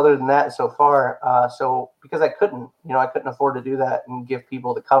much else other than that so far. So because I couldn't afford to do that and give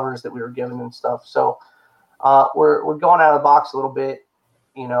people the covers that we were given and stuff. So we're going out of the box a little bit,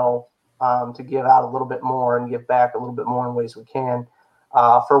 to give out a little bit more and give back a little bit more in ways we can.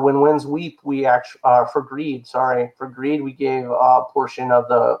 For When Winds Weep, we actually for Greed, we gave a portion of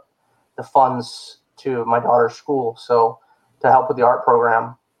the funds to my daughter's school, so to help with the art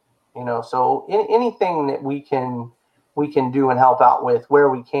program. So anything that we can do and help out with where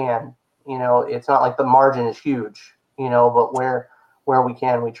we can. It's not like the margin is huge, but where we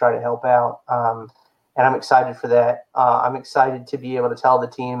can, we try to help out. And I'm excited for that. I'm excited to be able to tell the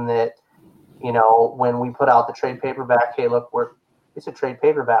team that, when we put out the trade paperback, hey, look, it's a trade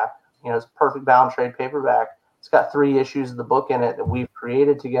paperback. It's a perfect bound trade paperback. It's got 3 issues of the book in it that we've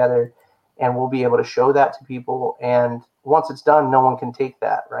created together, and we'll be able to show that to people. And once it's done, no one can take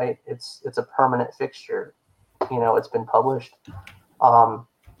that, right? It's a permanent fixture. It's been published. And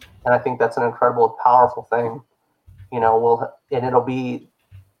I think that's an incredible, powerful thing. And it'll be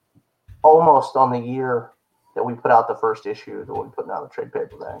almost on the year that we put out the first issue that we're putting out the trade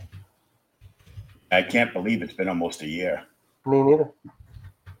paperback. I can't believe it's been almost a year. Me neither.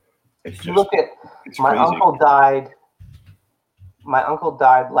 It's just, look at my crazy. uncle died. My uncle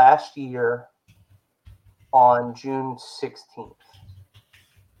died last year on June 16th.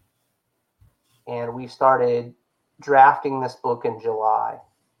 And we started drafting this book in July.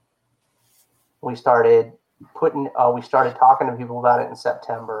 We started talking to people about it in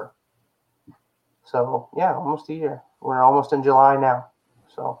September. So yeah, almost a year. We're almost in July now.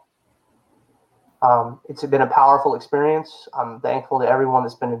 So it's been a powerful experience. I'm thankful to everyone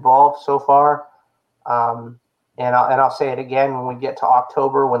that's been involved so far. And I'll say it again when we get to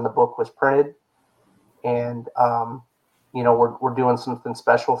October, when the book was printed, and we're doing something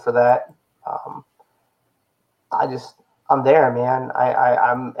special for that. I'm there, man.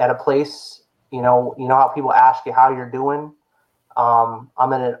 I'm at a place. You know how people ask you how you're doing.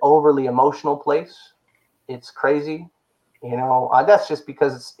 I'm in an overly emotional place. It's crazy. That's just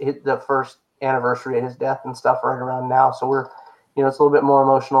because it's hit the first anniversary of his death and stuff right around now. So we're, it's a little bit more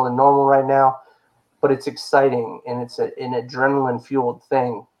emotional than normal right now, but it's exciting, and it's an adrenaline fueled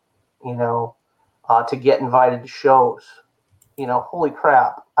thing, to get invited to shows. Holy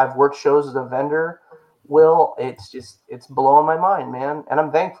crap. I've worked shows as a vendor. Will, it's blowing my mind, man. And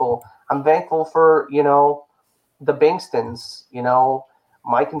I'm thankful. I'm thankful for, the Bingstons,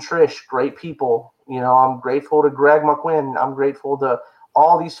 Mike and Trish, great people. I'm grateful to Greg McQuinn. I'm grateful to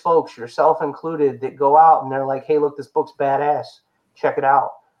all these folks, yourself included, that go out and they're like, hey, look, this book's badass. Check it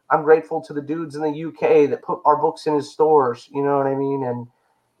out. I'm grateful to the dudes in the UK that put our books in his stores. You know what I mean? And,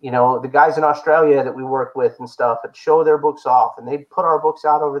 the guys in Australia that we work with and stuff that show their books off, and they put our books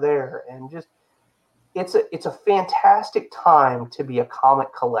out over there. And just, it's a fantastic time to be a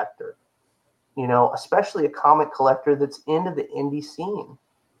comic collector, especially a comic collector that's into the indie scene.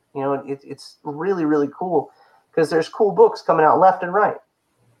 It's really, really cool because there's cool books coming out left and right.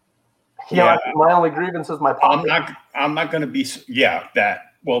 My only grievance is my pocket. I'm not going to be. Yeah, that.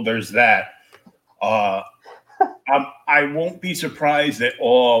 Well, there's that. I won't be surprised at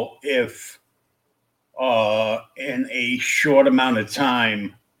all if, in a short amount of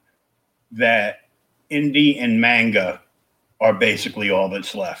time, that indie and manga are basically all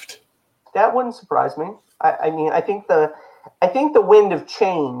that's left. That wouldn't surprise me. I think the wind of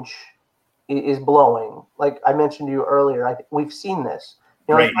change is blowing. Like I mentioned to you earlier, we've seen this.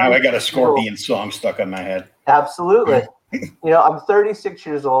 Right now, I got a Scorpion song stuck on my head. Absolutely. I'm 36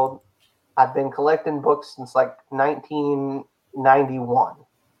 years old. I've been collecting books since like 1991.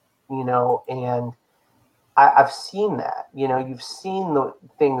 And I've seen that. You've seen the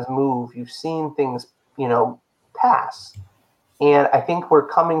things move. You've seen things, pass. And I think we're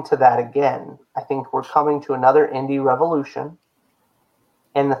coming to that again. I think we're coming to another indie revolution.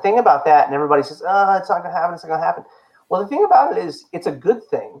 And the thing about that, and everybody says, oh, it's not going to happen. It's not going to happen. Well, the thing about it is it's a good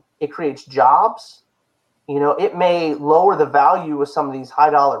thing. It creates jobs. It may lower the value of some of these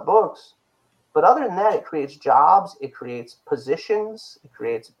high dollar books, but other than that, it creates jobs. It creates positions. It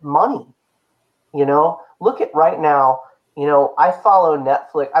creates money. Look at right now. I follow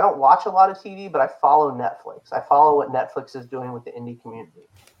Netflix. I don't watch a lot of TV, but I follow Netflix. I follow what Netflix is doing with the indie community.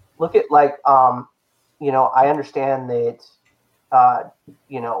 Look at I understand that,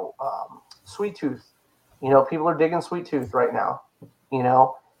 Sweet Tooth, people are digging Sweet Tooth right now.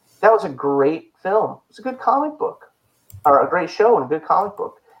 That was a great film. It's a good comic book, or a great show and a good comic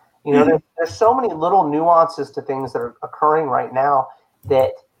book. There's so many little nuances to things that are occurring right now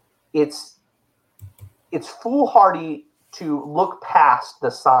that it's foolhardy to look past the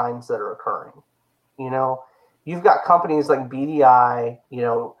signs that are occurring. You've got companies like BDI,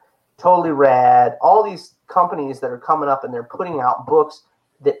 Totally Rad, all these companies that are coming up and they're putting out books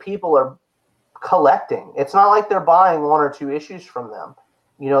that people are collecting. It's not like they're buying one or two issues from them.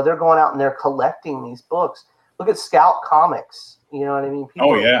 They're going out and they're collecting these books. Look at Scout Comics. You know what I mean?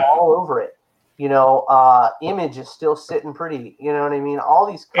 People are all over it. Image is still sitting pretty. You know what I mean? All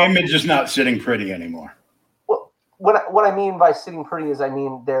these Image is not sitting pretty anymore. Well, what I mean by sitting pretty is I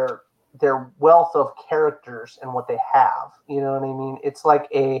mean their wealth of characters and what they have. You know what I mean? It's like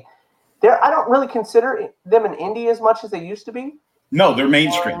I don't really consider them an indie as much as they used to be. No, they're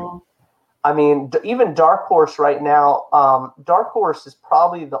mainstream. I mean, even Dark Horse right now. Dark Horse is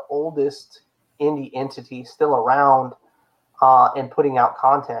probably the oldest indie entity still around and putting out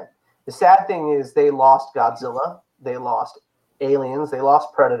content. The sad thing is they lost Godzilla, they lost Aliens, they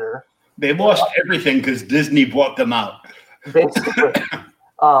lost Predator. They lost everything because Disney bought them out. Basically.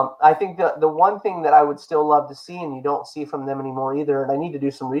 I think the one thing that I would still love to see, and you don't see from them anymore either, and I need to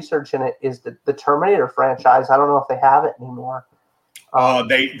do some research in it, is the Terminator franchise. I don't know if they have it anymore.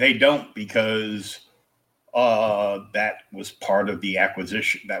 They don't, because that was part of the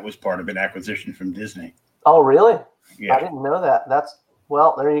acquisition. That was part of an acquisition from Disney. Oh, really? Yeah. I didn't know that.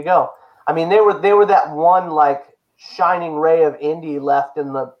 There you go. I mean, they were that one like shining ray of indie left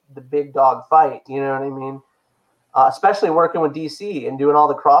in the big dog fight. You know what I mean? Especially working with DC and doing all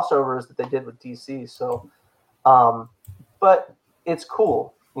the crossovers that they did with DC. So, but it's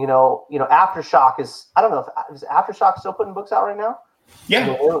cool. Aftershock is. I don't know if is Aftershock still putting books out right now.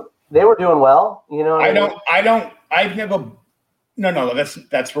 Yeah, they were doing well. I've never. No,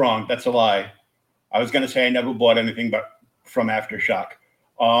 that's wrong. That's a lie. I was going to say I never bought anything but from Aftershock.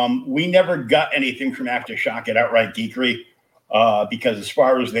 We never got anything from Aftershock at Outright Geekery because as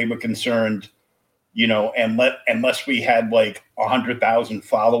far as they were concerned, unless we had like 100,000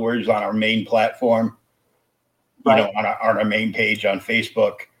 followers on our main platform, on our main page on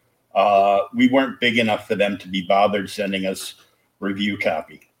Facebook, we weren't big enough for them to be bothered sending us review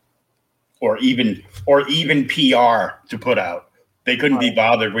copy or even PR to put out. They couldn't be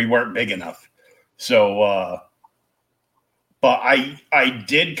bothered. We weren't big enough. So, but I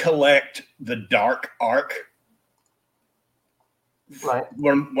did collect the Dark Arc,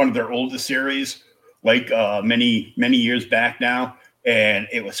 one of their oldest series, like many years back now, and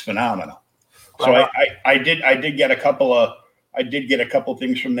it was phenomenal. So I did get a couple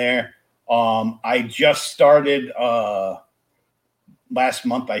things from there. I just started last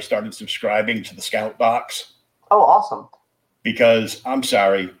month. I started subscribing to the Scout Box. Oh, awesome! Because I'm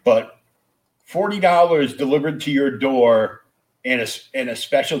sorry, but $40 delivered to your door in a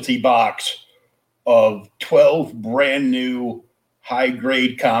specialty box of 12 brand new high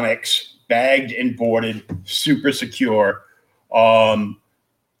grade comics, bagged and boarded, super secure. For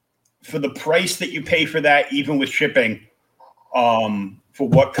the price that you pay for that, even with shipping, for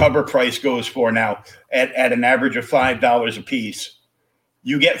what cover price goes for now at an average of $5 a piece,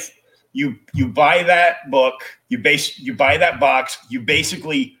 you buy that book, you buy that box, you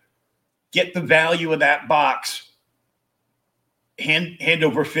basically get the value of that box hand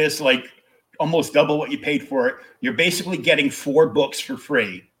over fist, like almost double what you paid for it. You're basically getting 4 books for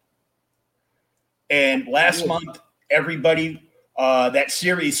free. And last month, everybody, that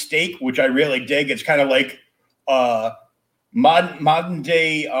series Stake, which I really dig, it's kind of like modern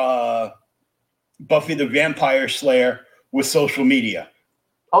day Buffy the Vampire Slayer with social media.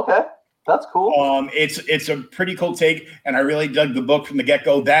 Okay. That's cool. It's a pretty cool take, and I really dug the book from the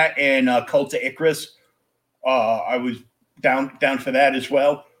get-go. That and Cult of Icarus, I was down for that as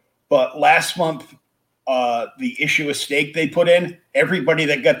well. But last month, the issue of Stake they put in, everybody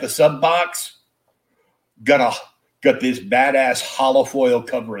that got the sub box got this badass hollow foil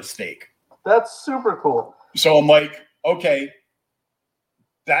cover of Stake. That's super cool. So I'm like, okay,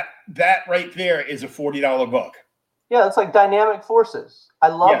 that right there is a $40 book. Yeah, it's like Dynamic Forces. I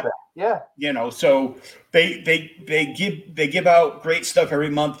love that. Yeah. So they give out great stuff every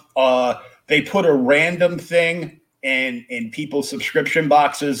month. They put a random thing in people's subscription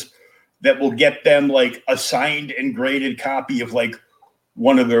boxes that will get them like a signed and graded copy of like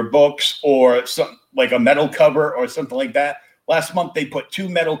one of their books or some like a metal cover or something like that. Last month they put 2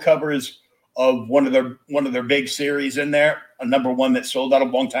 metal covers of one of their big series in there. a number one that sold out a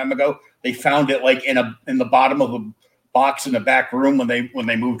long time ago. They found it like in the bottom of a box in the back room when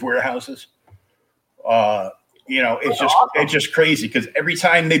they moved warehouses. It's just crazy because every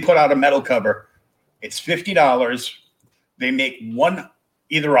time they put out a metal cover, it's $50. They make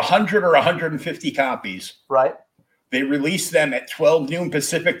either 100 or 150 copies. Right. They release them at 12 noon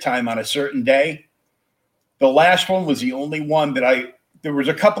Pacific time on a certain day. The last one was the only one that there was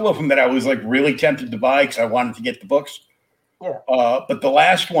a couple of them that I was like really tempted to buy because I wanted to get the books. Yeah. But the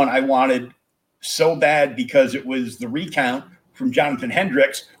last one I wanted so bad because it was the recount from Jonathan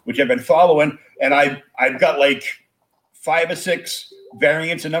Hendricks, which I've been following. And I've got like 5 or 6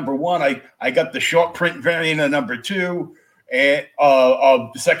 variants of number one. I got the short print variant of number 2 and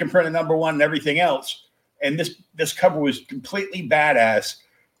of the second print of number 1 and everything else. And this cover was completely badass.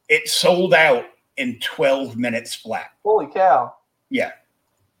 It sold out in 12 minutes flat. Holy cow. Yeah.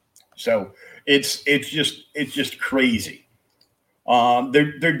 So it's just crazy.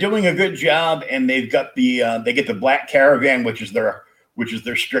 They're doing a good job, and they've got they get the Black Caravan, which is their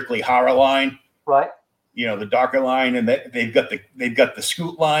strictly horror line. Right. The darker line, and they've got the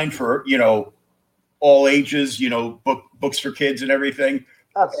Scoot line for, all ages, books for kids and everything.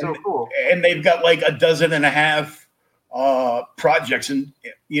 That's so cool. And they've got like 12.5 projects and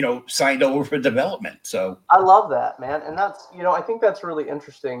signed over for development. So I love that, man. And that's, I think that's really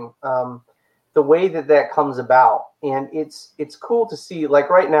interesting. The way that comes about, and it's cool to see, like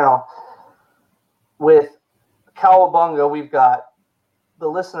right now with Cowabunga, we've got The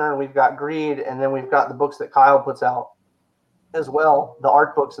Listener, we've got Greed, and then we've got the books that Kyle puts out as well, the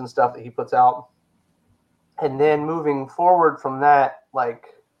art books and stuff that he puts out. And then moving forward from that, like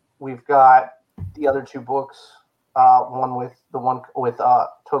we've got the other 2 books, one with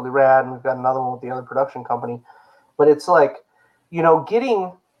Totally Rad, and we've got another one with the other production company. But it's like,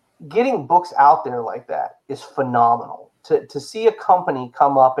 getting books out there like that is phenomenal. To see a company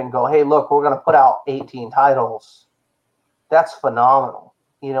come up and go, hey, look, we're going to put out 18 titles. That's phenomenal,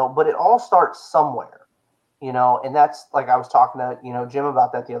 but it all starts somewhere, and that's like I was talking to, Jim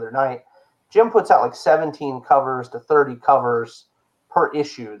about that the other night. Jim puts out like 17 covers to 30 covers per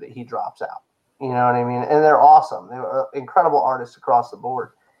issue that he drops out. You know what I mean? And they're awesome. They're incredible artists across the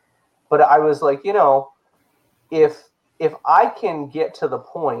board. But I was like, if I can get to the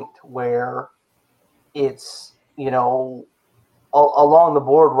point where it's, along the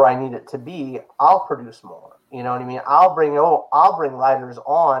board where I need it to be, I'll produce more. You know what I mean? I'll bring writers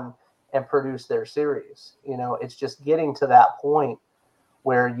on and produce their series. It's just getting to that point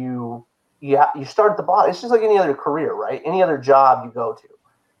where you start at the bottom. It's just like any other career, right? Any other job you go to,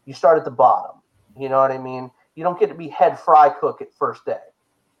 you start at the bottom. You know what I mean? You don't get to be head fry cook at first day.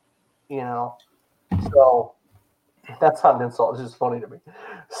 So that's not an insult. It's just funny to me.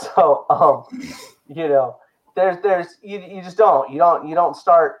 So, there's you just don't. You don't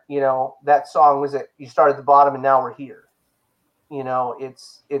start. That song was it. You start at the bottom and now we're here.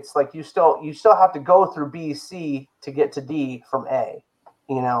 It's like you still have to go through B, C to get to D from A.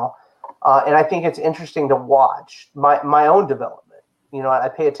 And I think it's interesting to watch my own development. I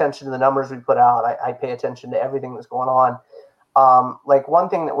pay attention to the numbers we put out. I pay attention to everything that's going on. Like one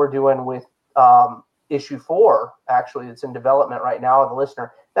thing that we're doing with issue 4, actually, that's in development right now, The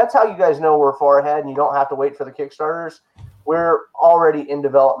Listener. That's how you guys know we're far ahead and you don't have to wait for the Kickstarters. We're already in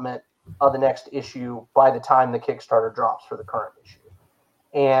development of the next issue by the time the Kickstarter drops for the current issue.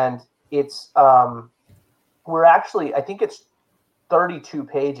 And it's, we're actually, I think it's 32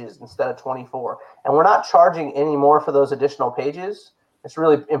 pages instead of 24. And we're not charging any more for those additional pages. It's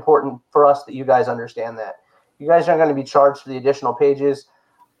really important for us that you guys understand that. You guys aren't going to be charged for the additional pages.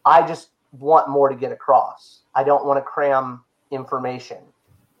 I just want more to get across. I don't want to cram information,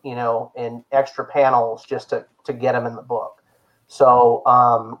 and extra panels just to get them in the book. So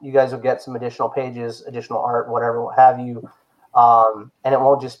you guys will get some additional pages, additional art, whatever, what have you. And it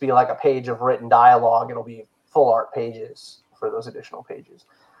won't just be like a page of written dialogue. It'll be full art pages for those additional pages.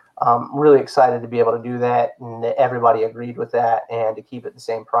 Really excited to be able to do that, and everybody agreed with that, and to keep it the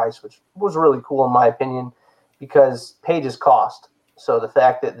same price, which was really cool in my opinion, because pages cost. So the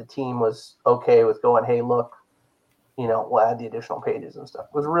fact that the team was okay with going, hey, look, we'll add the additional pages and stuff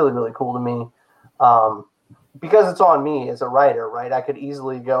was really, really cool to me. Because it's on me as a writer, right? I could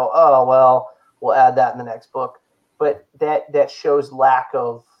easily go, oh, well, we'll add that in the next book. But that shows lack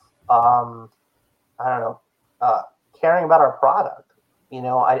of, caring about our product.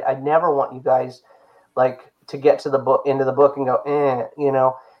 I never want you guys like to get to the book, into the book and go,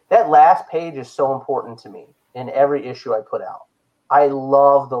 that last page is so important to me in every issue I put out. I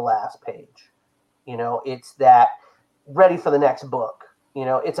love the last page. It's that ready for the next book.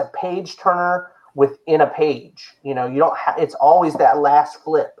 It's a page turner within a page. You know, you don't it's always that last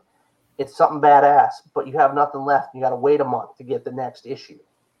flip. It's something badass, but you have nothing left. You got to wait a month to get the next issue,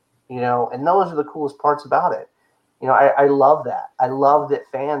 you know, and those are the coolest parts about it. You know, I love that. I love that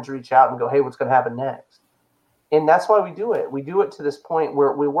fans reach out and go, hey, what's going to happen next? And that's why we do it. We do it to this point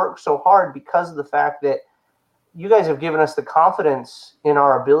where we work so hard because of the fact that you guys have given us the confidence in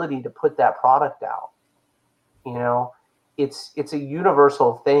our ability to put that product out. You know, it's a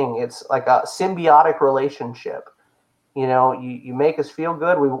universal thing. It's like a symbiotic relationship. You know, you make us feel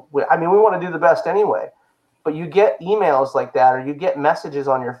good. We want to do the best anyway. But you get emails like that, or you get messages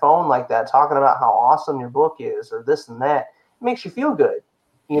on your phone like that, talking about how awesome your book is, or this and that. It makes you feel good.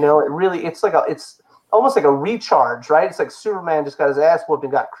 You know, it's almost like a recharge, right? It's like Superman just got his ass whooped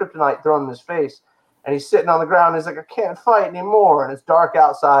and got kryptonite thrown in his face, and he's sitting on the ground. And he's like, I can't fight anymore, and it's dark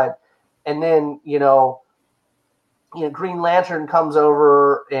outside. And then, Green Lantern comes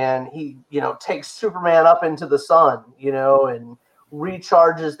over and he, takes Superman up into the sun, and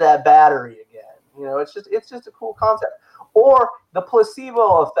recharges that battery again. It's just a cool concept. Or the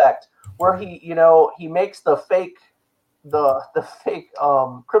placebo effect, where he makes the fake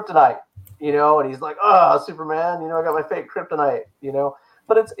kryptonite, and he's like, Superman, I got my fake kryptonite,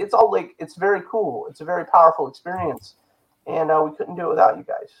 But it's all like, it's very cool. It's a very powerful experience, and we couldn't do it without you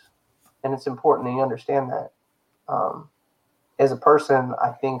guys. And it's important that you understand that. As a person, I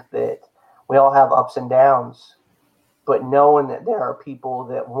think that we all have ups and downs, but knowing that there are people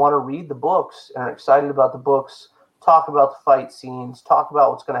that want to read the books and are excited about the books, talk about the fight scenes, talk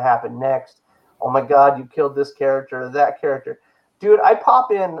about what's going to happen next. Oh my God, you killed this character or that character. Dude, I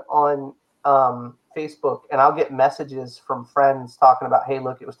pop in on Facebook and I'll get messages from friends talking about, hey,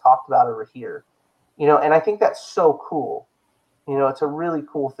 look, it was talked about over here. And I think that's so cool. It's a really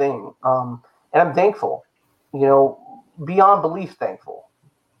cool thing. And I'm thankful, beyond belief thankful.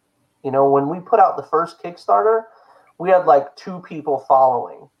 When we put out the first Kickstarter, we had like 2 people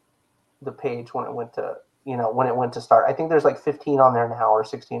following the page when it went to start. I think there's like 15 on there now, or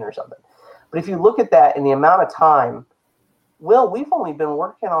 16 or something. But if you look at that in the amount of time, we've only been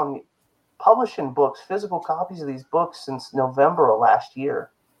working on publishing books, physical copies of these books, since November of last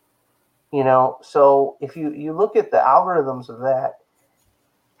year. So if you look at the algorithms of that,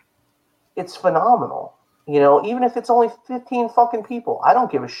 it's phenomenal. Even if it's only 15 fucking people, I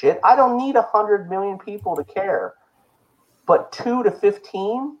don't give a shit. I don't need 100 million people to care. But 2 to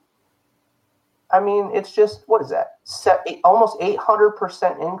 15, I mean, it's just, what is that? Almost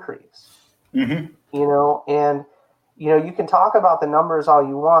 800% increase. Mm-hmm. And you can talk about the numbers all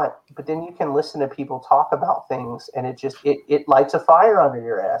you want, but then you can listen to people talk about things, and it lights a fire under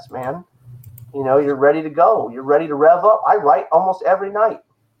your ass, man. You're ready to go. You're ready to rev up. I write almost every night.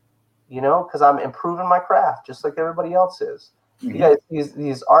 Because I'm improving my craft just like everybody else is. Mm-hmm. You guys,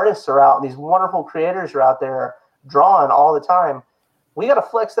 these artists are out, and these wonderful creators are out there drawing all the time. We got to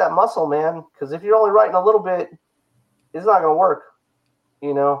flex that muscle, man, because if you're only writing a little bit, it's not going to work.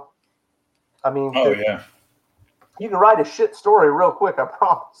 I mean, oh yeah, you can write a shit story real quick, I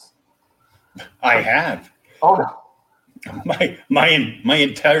promise. I have. Oh no. My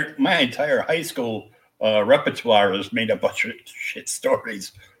entire high school repertoire is made up of shit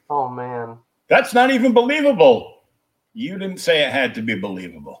stories. Oh man, that's not even believable. You didn't say it had to be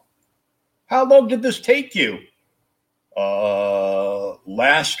believable. How long did this take you?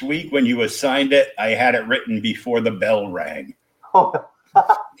 Last week when you assigned it, I had it written before the bell rang. Oh,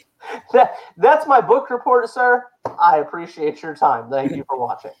 that's my book report, sir. I appreciate your time. Thank you for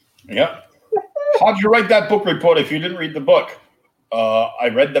watching. Yep. How'd you write that book report if you didn't read the book? I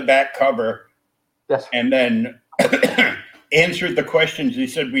read the back cover. That's right. And then answered the questions he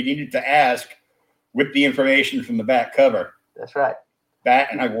said we needed to ask with the information from the back cover. That's right.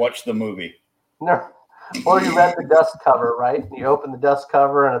 And I watched the movie. No. Or you read the dust cover, right? You open the dust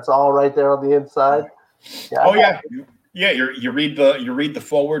cover and it's all right there on the inside. Yeah, yeah. You read the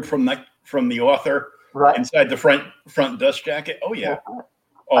forward from the author, right, inside the front dust jacket. Oh yeah.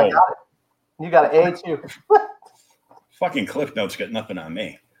 Oh, I got it. You got an A too. Fucking Cliff Notes got nothing on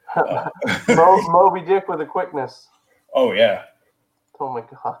me. Moby Dick with a quickness. Oh yeah. Oh my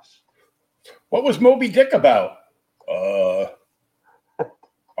gosh. What was Moby Dick about?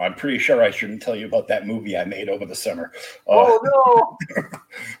 I'm pretty sure I shouldn't tell you about that movie I made over the summer. Oh no.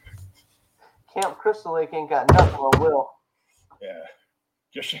 Camp Crystal Lake ain't got nothing on Will. Yeah.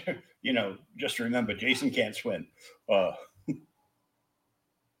 Just remember, Jason can't swim. But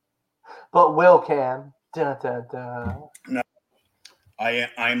Will can. Da, da, da. No. I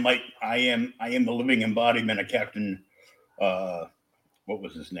am the living embodiment of Captain what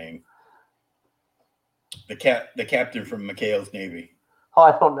was his name? The captain from McHale's Navy. Oh,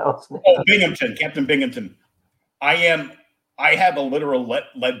 I don't know his name. Oh, Binghamton, Captain Binghamton. I have a literal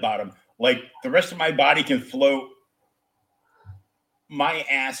lead bottom. Like the rest of my body can float. My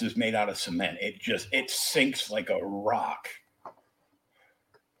ass is made out of cement. It sinks like a rock.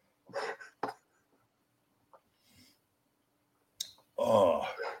 Oh,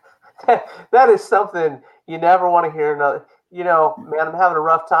 That is something you never want to hear. Another, man, I'm having a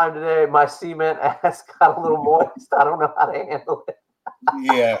rough time today. My cement ass got a little moist. I don't know how to handle it.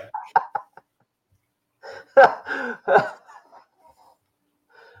 yeah.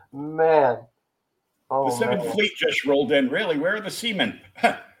 Man. Oh, The Seventh man. Fleet just rolled in. Really? Where are the seamen?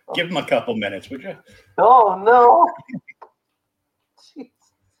 Give them a couple minutes, would you? Oh, no. Jeez.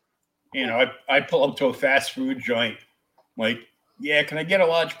 I pull up to a fast food joint. Like, yeah, can I get a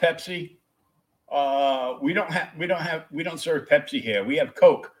large Pepsi? We don't serve Pepsi here. We have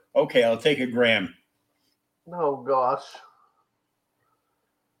Coke. Okay, I'll take a gram. Oh, gosh.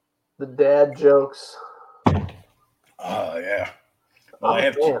 The dad jokes. Oh, yeah. Well, I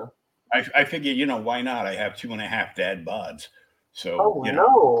have man. I figure, why not? I have 2.5 dad bods. So, Oh,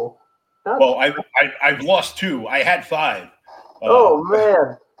 no. Well, I've lost 2. I had 5. Oh,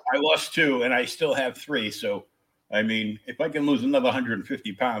 man. I lost 2, and I still have 3. So, I mean, if I can lose another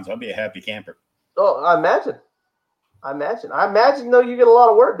 150 pounds, I'll be a happy camper. Oh, I imagine, though, you get a lot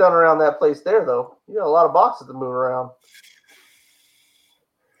of work done around that place there, though. You got a lot of boxes to move around.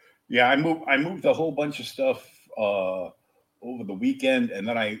 Yeah, I moved a whole bunch of stuff over the weekend, and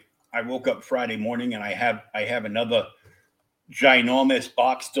then I woke up Friday morning, and I have another ginormous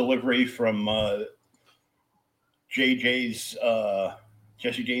box delivery from JJ's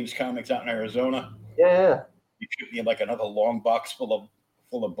Jesse James Comics out in Arizona. Yeah. He shipped me like another long box full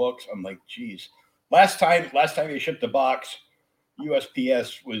of books. I'm like, geez. Last time he shipped a box,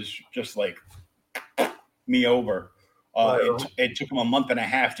 USPS was just like me over. It took him a month and a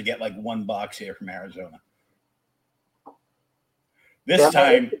half to get like one box here from Arizona. This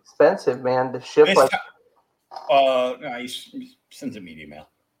time, it's expensive, man, to ship. No, he sends a media mail.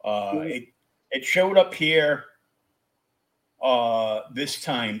 It showed up here this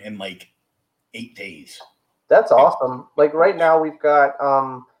time in like 8 days. That's awesome. Like right now, we've got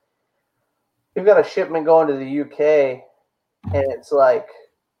a shipment going to the UK, and it's like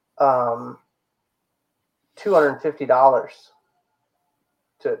 $250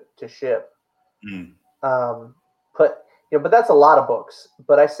 to ship. But that's a lot of books.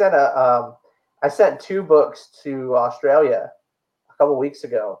 But I sent 2 books to Australia a couple weeks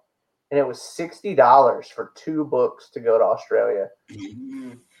ago, and it was $60 for 2 books to go to Australia.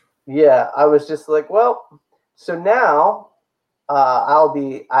 Mm-hmm. Yeah, I was just like, well, so now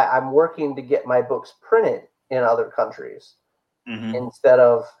I'm working to get my books printed in other countries instead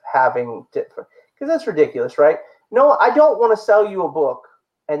of having to, because that's ridiculous, right? No, I don't want to sell you a book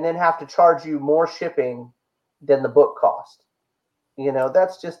and then have to charge you more shipping than the book cost.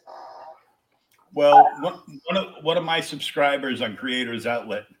 That's just. Well, one of my subscribers on Creators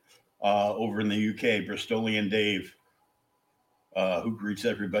Outlet over in the UK, Bristolian Dave, who greets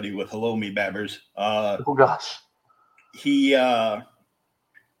everybody with "Hello, me babbers." Oh gosh. We had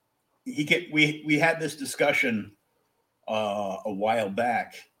this discussion a while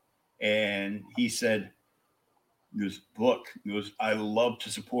back, and he said, I love to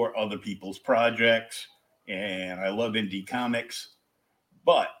support other people's projects, and I love indie comics,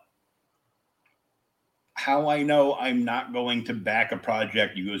 but how I know I'm not going to back a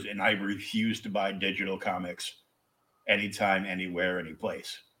project," he goes, "and I refuse to buy digital comics anytime, anywhere, any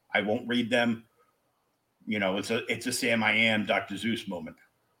place. I won't read them. It's a Sam I Am, Dr. Zeus moment."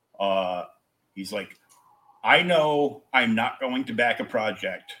 He's like, "I know I'm not going to back a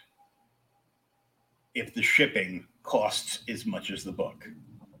project if the shipping costs as much as the book."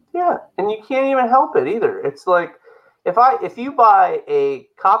 Yeah, and you can't even help it either. It's like if you buy a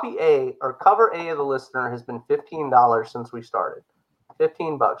copy A or cover A of The Listener has been $15 since we started.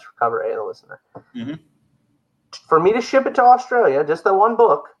 $15 for cover A of The Listener. Mm-hmm. For me to ship it to Australia, just the one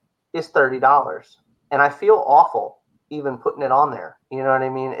book, is $30. And I feel awful even putting it on there. You know what I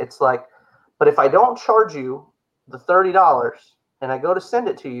mean? It's like, but if I don't charge you the $30 and I go to send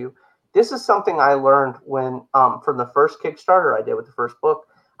it to you, this is something I learned when from the first Kickstarter I did with the first book.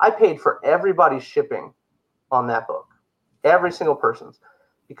 I paid for everybody's shipping on that book, every single person's,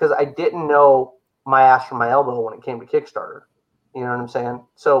 because I didn't know my ass from my elbow when it came to Kickstarter. You know what I'm saying?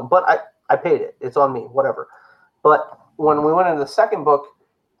 So, but I paid it. It's on me, whatever. But when we went into the second book,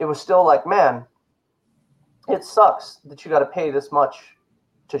 it was still like, man, it sucks that you got to pay this much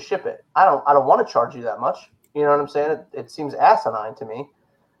to ship it. I don't want to charge you that much. You know what I'm saying? It seems asinine to me.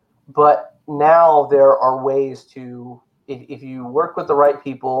 But now there are ways to if you work with the right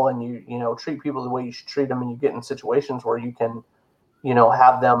people and you treat people the way you should treat them, and you get in situations where you can,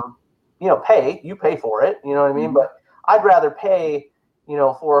 have them, you pay for it, you know what I mean? Mhm. But I'd rather pay,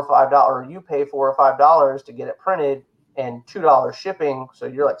 $4 or $5, or you pay $4 or $5 to get it printed and $2 shipping. So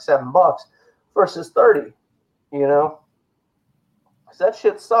you're like $7 versus 30, because that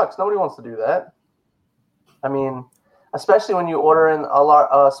shit sucks. Nobody wants to do that. I mean, especially when you order in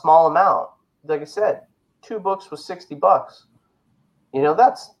a small amount. Like I said, 2 books was $60.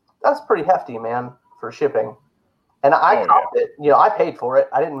 That's pretty hefty, man, for shipping. And I copped it. I paid for it.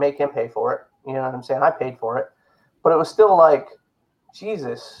 I didn't make him pay for it. You know what I'm saying? I paid for it, but it was still like,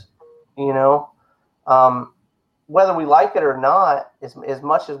 Jesus, whether we like it or not, as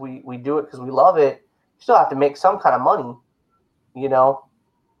much as we do it because we love it, you still have to make some kind of money. You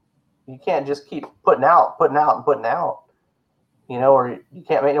can't just keep putting out, or you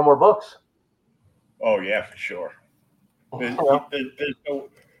can't make no more books. Oh yeah, for sure. There's no,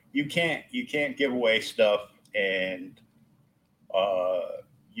 you can't give away stuff, and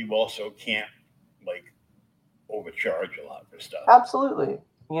you also can't like overcharge a lot for stuff. Absolutely.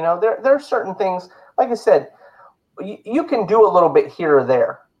 There are certain things, like I said, you can do a little bit here or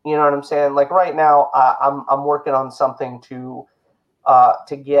there. You know what I'm saying? Like right now, I'm working on something to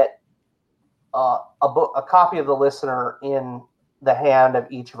get a copy of The Listener in the hand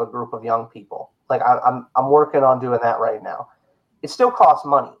of each of a group of young people. Like I'm working on doing that right now. It still costs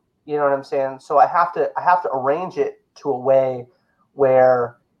money. You know what I'm saying? So I have to arrange it to a way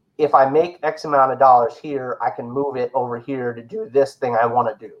where if I make X amount of dollars here, I can move it over here to do this thing I want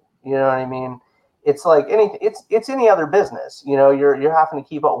to do. You know what I mean? It's like anything. It's any other business. You're having to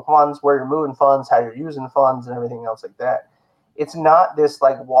keep up with funds, where you're moving funds, how you're using funds, and everything else like that. It's not this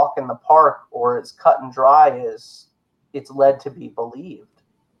like walk in the park, or it's cut and dry as it's led to be believed.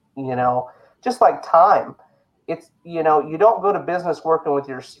 Just like time. It's you don't go to business working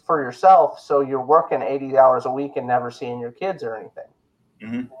for yourself, so you're working 80 hours a week and never seeing your kids or anything.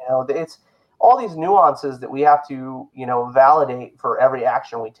 Mm-hmm. It's all these nuances that we have to validate for every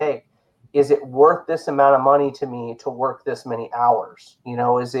action we take. Is it worth this amount of money to me to work this many hours?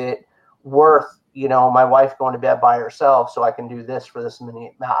 Is it worth my wife going to bed by herself so I can do this for this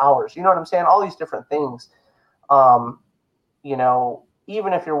many hours? You know what I'm saying? All these different things.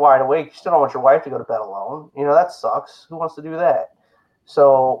 Even if you're wide awake, you still don't want your wife to go to bed alone. That sucks. Who wants to do that?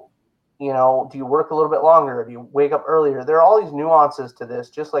 So, do you work a little bit longer? Do you wake up earlier? There are all these nuances to this,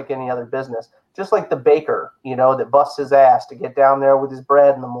 just like any other business. Just like the baker, that busts his ass to get down there with his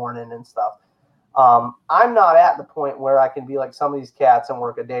bread in the morning and stuff. I'm not at the point where I can be like some of these cats and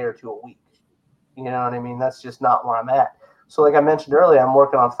work a day or two a week. You know what I mean? That's just not where I'm at. So like I mentioned earlier, I'm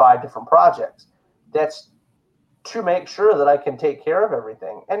working on 5 different projects. That's to make sure that I can take care of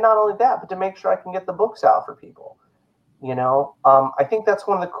everything. And not only that, but to make sure I can get the books out for people. I think that's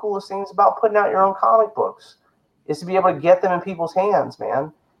one of the coolest things about putting out your own comic books is to be able to get them in people's hands,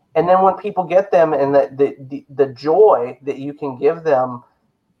 man. And then when people get them and the joy that you can give them,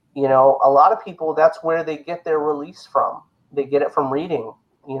 a lot of people, that's where they get their release from. They get it from reading,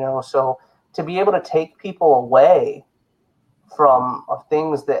 so to be able to take people away from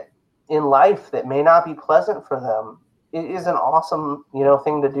things that in life that may not be pleasant for them, it is an awesome,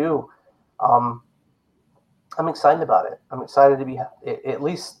 thing to do. I'm excited about it. I'm excited to be at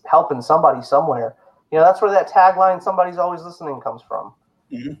least helping somebody somewhere. That's where that tagline, somebody's always listening, comes from.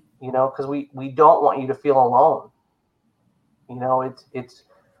 Mm-hmm. Because we don't want you to feel alone. It's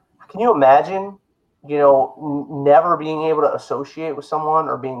can you imagine, never being able to associate with someone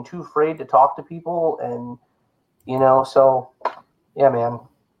or being too afraid to talk to people? And, so yeah, man,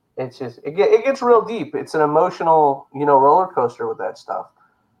 it's just, it gets real deep. It's an emotional, roller coaster with that stuff.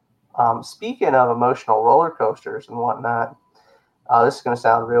 Speaking of emotional roller coasters and whatnot, this is going to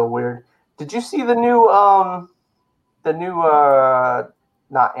sound real weird. Did you see the new,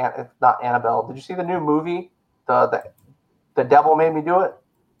 not Annabelle? Did you see the new movie, the Devil Made Me Do It?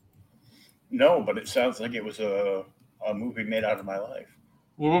 No, but it sounds like it was a movie made out of my life.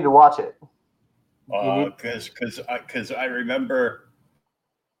 You need to watch it. Because I remember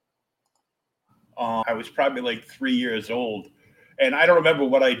I was probably like 3 years old, and I don't remember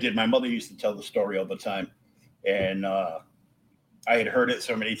what I did. My mother used to tell the story all the time, and I had heard it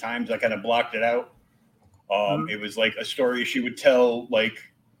so many times I kind of blocked it out. It was like a story she would tell like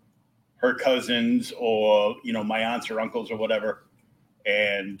her cousins or my aunts or uncles or whatever,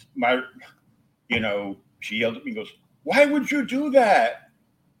 and she yelled at me and goes, "Why would you do that?"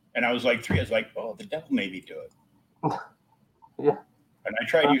 And I was like 3. I was like, "Oh, the devil made me do it." Yeah. And I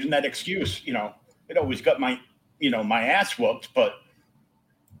tried using that excuse. It always got my ass whooped, but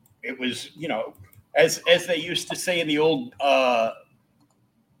it was, as they used to say in the old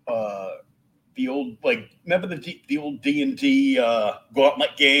remember the old D&D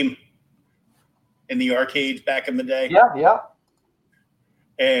gauntlet game in the arcades back in the day? Yeah.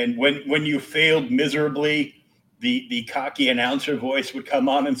 And when you failed miserably, the cocky announcer voice would come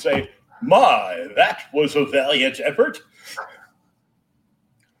on and say, "My, that was a valiant effort."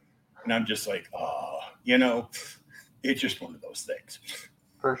 And I'm just like, oh, it's just one of those things.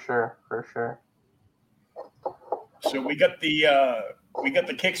 For sure. So we got the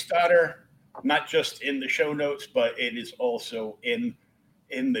Kickstarter, not just in the show notes, but it is also in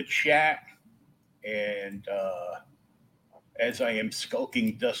the chat. And as I am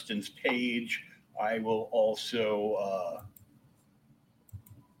skulking Dustin's page, I will also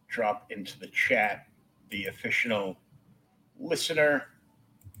drop into the chat the official listener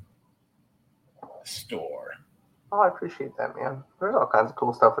store. Oh, I appreciate that, man. There's all kinds of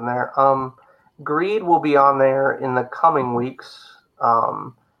cool stuff in there. Greed will be on there in the coming weeks.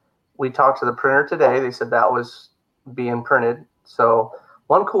 We talked to the printer today. They said that was being printed. So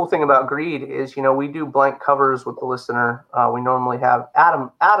one cool thing about Greed is, we do blank covers with the listener. We normally have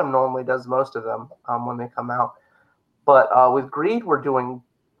Adam normally does most of them when they come out. But with Greed, we're doing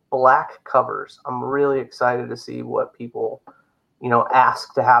black covers. I'm really excited to see what people,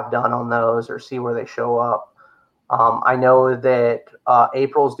 ask to have done on those or see where they show up. I know that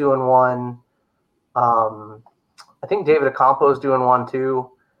April's doing one. I think David Acampo is doing one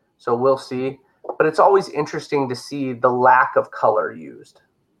too. So we'll see. But it's always interesting to see the lack of color used,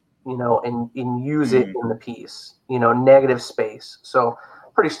 and use it in the piece, negative space. So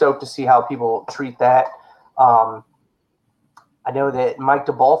pretty stoked to see how people treat that. I know that Mike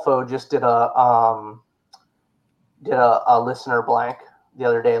DeBolfo just did a listener blank the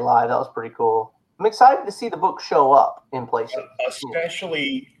other day live. That was pretty cool. I'm excited to see the book show up in places.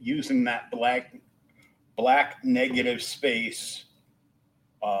 Especially using that black negative space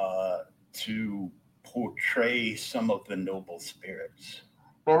to portray some of the noble spirits.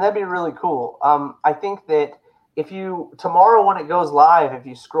 Man, that'd be really cool. I think that tomorrow when it goes live, if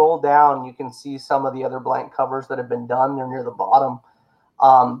you scroll down, you can see some of the other blank covers that have been done. They're near the bottom.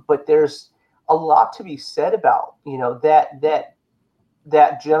 But there's a lot to be said about,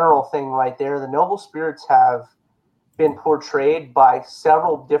 that general thing right there. The noble spirits have been portrayed by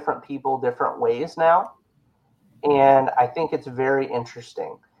several different people different ways now. And I think it's very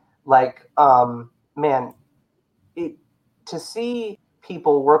interesting. Like, to see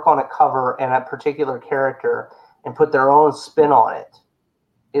people work on a cover and a particular character and put their own spin on it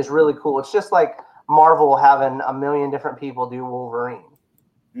is really cool. It's just like Marvel having a million different people do Wolverine.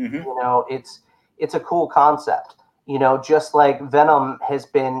 Mm-hmm. It's a cool concept. Just like Venom has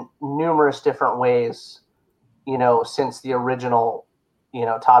been numerous different ways, since the original,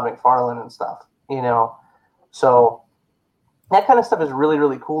 Todd McFarlane and stuff, So that kind of stuff is really,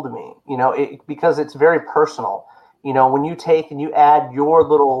 really cool to me, because it's very personal. When you take and you add your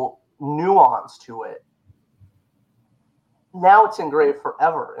little nuance to it, now it's engraved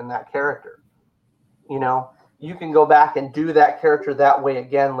forever in that character. You can go back and do that character that way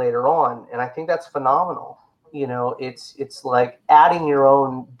again later on. And I think that's phenomenal. It's like adding your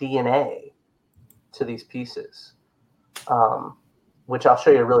own DNA to these pieces, which I'll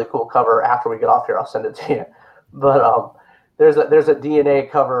show you a really cool cover after we get off here. I'll send it to you. But there's a DNA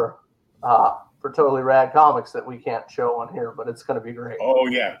cover for Totally Rad Comics that we can't show on here, but it's going to be great. Oh,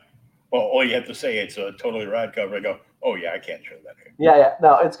 yeah. Well, all you have to say it's a Totally Rad cover. I go, oh, yeah, I can't show that here. Yeah.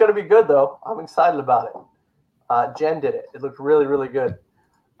 No, it's going to be good, though. I'm excited about it. Jen did it. It looked really, really good.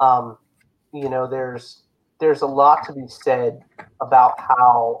 There's a lot to be said about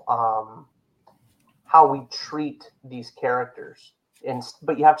how we treat these characters,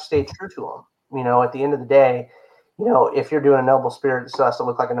 but you have to stay true to them. At the end of the day, if you're doing a noble spirit, it still has to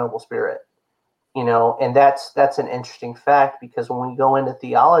look like a noble spirit. And that's an interesting fact, because when we go into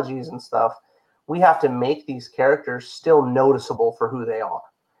theologies and stuff, we have to make these characters still noticeable for who they are.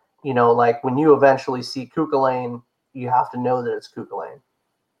 Like when you eventually see Cuchulainn, you have to know that it's Cuchulainn.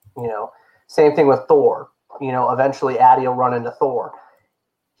 Same thing with Thor. Eventually Addie will run into Thor.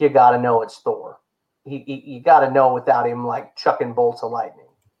 You got to know it's Thor. You got to know without him like chucking bolts of lightning.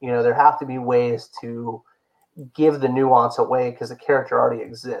 There have to be ways to give the nuance away because the character already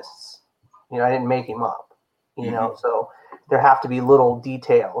exists. I didn't make him up. So there have to be little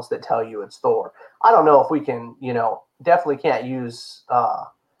details that tell you it's Thor. I don't know if we can, definitely can't use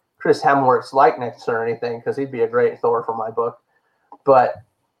Chris Hemsworth's likeness or anything, because he'd be a great Thor for my book. But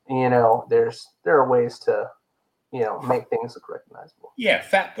there are ways to, make things look recognizable. Yeah,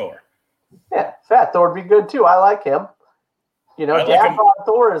 Fat Thor. Yeah, Fat Thor would be good too. I like him. You know, I like Dad him.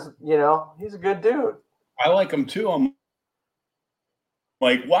 Thor is, you know, he's a good dude. I like him too. I'm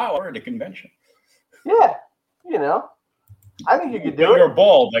like, wow, we're at a convention. Yeah, you know, I think you could do But it. you're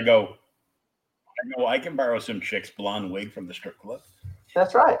bald. I go, I can borrow some chick's blonde wig from the strip club.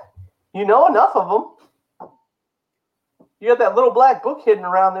 That's right. You know enough of them. You got that little black book hidden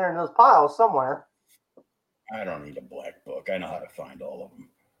around there in those piles somewhere. I don't need a black book. I know how to find all of them.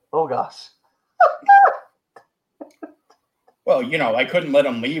 Oh, gosh. Well, you know, I couldn't let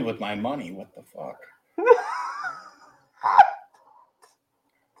him leave with my money. What the fuck?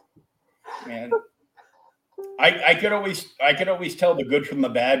 Man, I could always tell the good from the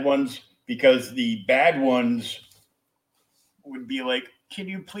bad ones, because the bad ones would be like, "Can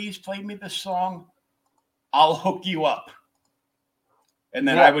you please play me this song? I'll hook you up." And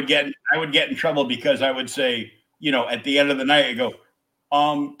then Yeah. I would get in trouble, because I would say, you know, at the end of the night, I go,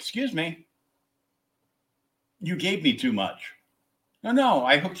 excuse me, you gave me too much. No,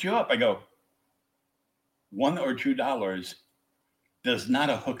 I hooked you up. I go, $1 or $2 does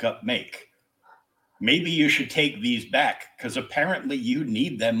not a hookup make. Maybe you should take these back, because apparently you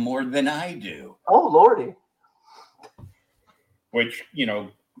need them more than I do. Oh, Lordy. Which, you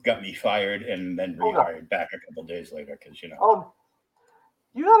know, got me fired and then rehired back a couple days later, because, you know. Oh,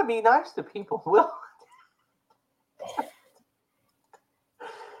 you got to be nice to people, Will.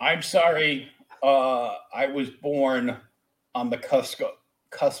 I'm sorry. I was born on the cusp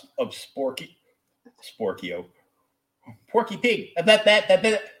of Porky Pig.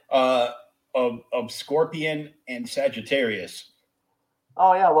 Of Scorpion and Sagittarius.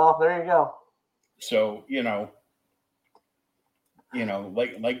 Oh, yeah. Well, there you go. So, you know,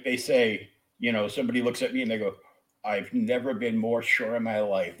 like they say, you know, somebody looks at me and they go, "I've never been more sure in my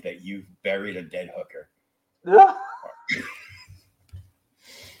life that you've buried a dead hooker." Yeah.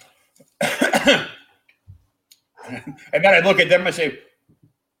 And then I look at them and I say,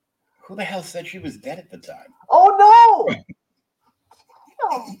 "Who the hell said she was dead at the time?" Oh, no.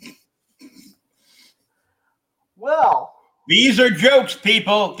 No. Well. These are jokes,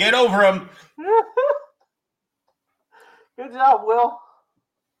 people. Get over them. Good job, Will.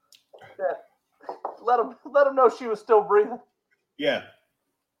 Yeah. Let him know she was still breathing. Yeah.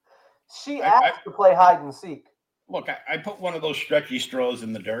 She asked to play hide and seek. Look, I put one of those stretchy straws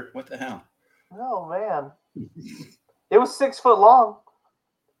in the dirt. What the hell? Oh, man. It was 6 foot long.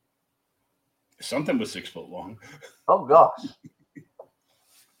 Something was 6 foot long. Oh, gosh.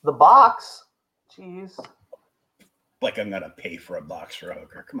 The box. Jeez. Like I'm going to pay for a box for a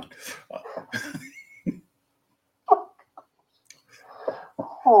hooker. Come on.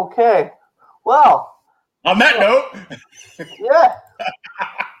 Okay. Well. On that note. Yeah.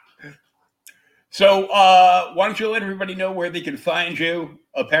 So why don't you let everybody know where they can find you?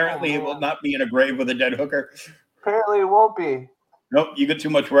 Apparently, it will not be in a grave with a dead hooker. Apparently, it won't be. Nope, you got too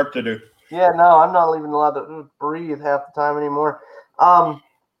much work to do. Yeah, no, I'm not even allowed to breathe half the time anymore.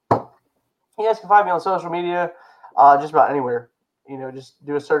 You guys can find me on social media, just about anywhere. You know, just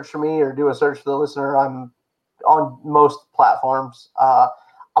do a search for me or do a search for the listener. I'm on most platforms.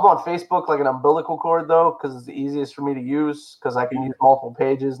 I'm on Facebook like an umbilical cord, though, because it's the easiest for me to use, because I can use multiple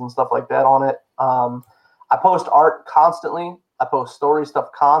pages and stuff like that on it. I post art constantly. I post story stuff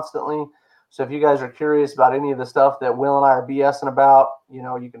constantly. So if you guys are curious about any of the stuff that Will and I are BSing about, you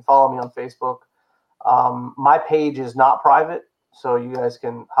know, you can follow me on Facebook. My page is not private, so you guys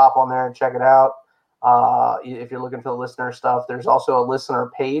can hop on there and check it out. If you're looking for the listener stuff, there's also a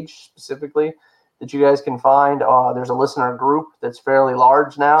listener page specifically that you guys can find. There's a listener group that's fairly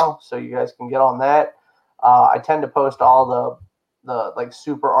large now, so you guys can get on that. I tend to post all the like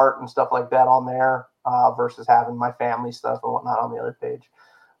super art and stuff like that on there versus having my family stuff and whatnot on the other page.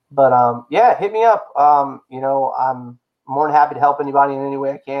 But yeah, hit me up. You know, I'm more than happy to help anybody in any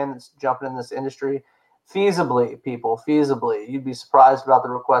way I can that's jumping in this industry. Feasibly, people, feasibly. You'd be surprised about the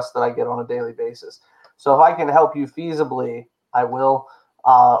requests that I get on a daily basis. So if I can help you feasibly, I will,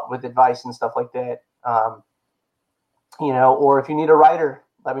 with advice and stuff like that. You know, or if you need a writer,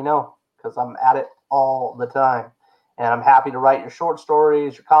 let me know, because I'm at it all the time. And I'm happy to write your short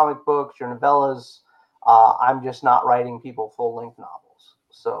stories, your comic books, your novellas. I'm just not writing people full-length novels.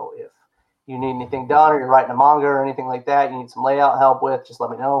 So if you need anything done, or you're writing a manga or anything like that, you need some layout help with, just let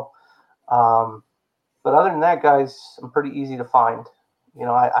me know. But other than that, guys, I'm pretty easy to find. You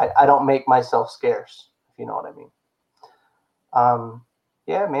know, I don't make myself scarce, if you know what I mean.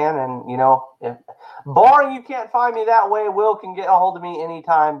 Yeah, man. And, you know, if, barring you can't find me that way, Will can get a hold of me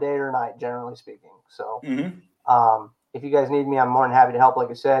anytime, day or night, generally speaking. So if you guys need me, I'm more than happy to help. Like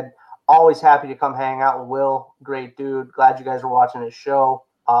I said, always happy to come hang out with Will. Great dude. Glad you guys are watching his show.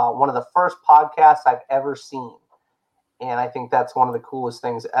 One of the first podcasts I've ever seen. And I think that's one of the coolest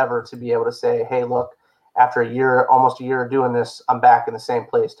things ever, to be able to say, hey, look, after almost a year of doing this, I'm back in the same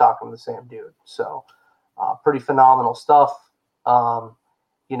place talking to the same dude. So pretty phenomenal stuff.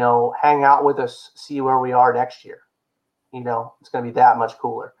 Hang out with us, see where we are next year. It's going to be that much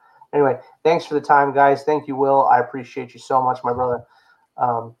cooler. Anyway, thanks for the time, guys. Thank you, Will. I appreciate you so much, my brother.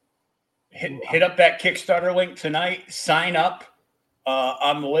 Hit up that Kickstarter link tonight. Sign up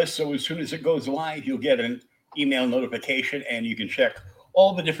on the list, so as soon as it goes live, you'll get an email notification, and you can check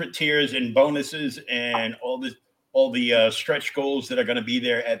all the different tiers and bonuses and all the stretch goals that are going to be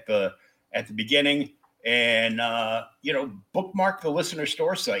there at the beginning. And bookmark the listener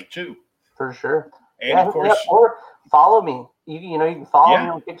store site too. For sure. And of course, or follow me. You can follow me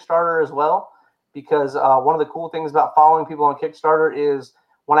on Kickstarter as well, because one of the cool things about following people on Kickstarter is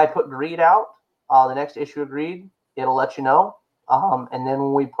when I put Greed out, the next issue of Greed, it'll let you know. And then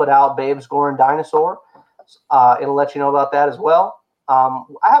when we put out Babes, Gore, and Dinosaur, it'll let you know about that as well. I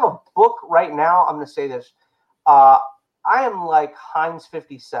have a book right now. I'm going to say this. I am like Heinz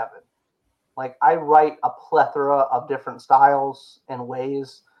 57. Like, I write a plethora of different styles and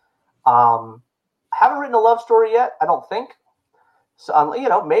ways. I haven't written a love story yet, I don't think. So,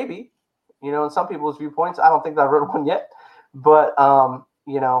 maybe, in some people's viewpoints, I don't think that I've written one yet. But,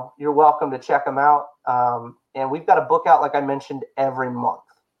 you're welcome to check them out. And we've got a book out, like I mentioned, every month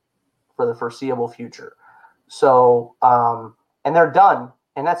for the foreseeable future. So, and they're done.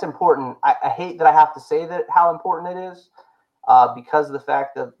 And that's important. I hate that I have to say that how important it is because of the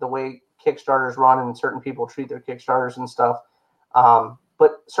fact that the way Kickstarters run and certain people treat their Kickstarters and stuff.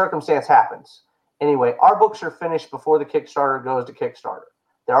 But circumstance happens. Anyway, our books are finished before the Kickstarter goes to Kickstarter.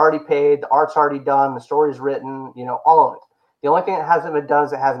 They're already paid. The art's already done. The story's written, all of it. The only thing that hasn't been done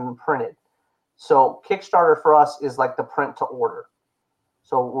is it hasn't been printed. So Kickstarter for us is like the print to order.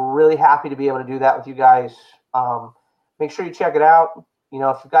 So we're really happy to be able to do that with you guys. Make sure you check it out.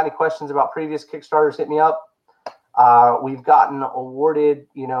 If you've got any questions about previous Kickstarters, hit me up. We've gotten awarded,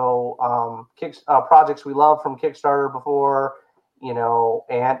 projects we love from Kickstarter before,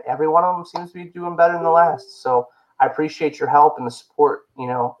 and every one of them seems to be doing better than the last. So I appreciate your help and the support.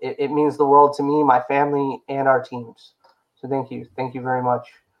 It means the world to me, my family, and our teams. So thank you. Thank you very much.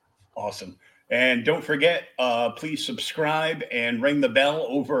 Awesome. And don't forget, please subscribe and ring the bell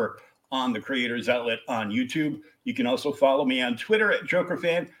over on the Creators Outlet on YouTube. You can also follow me on Twitter at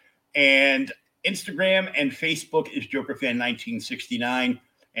JokerFan, and Instagram and Facebook is JokerFan1969,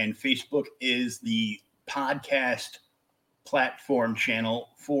 and Facebook is the podcast platform channel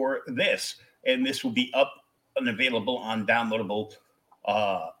for this. And this will be up and available on downloadable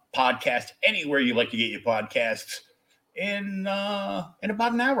podcast anywhere you like to get your podcasts in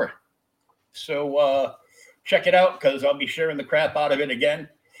about an hour. So check it out, because I'll be sharing the crap out of it again.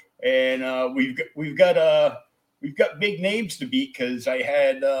 And we've got big names to beat, because I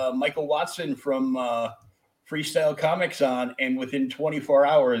had Michael Watson from Freestyle Comics on, and within 24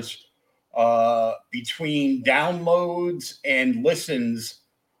 hours, between downloads and listens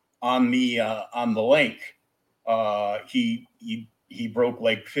on the link, he broke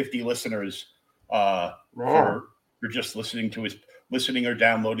like 50 listeners for just listening or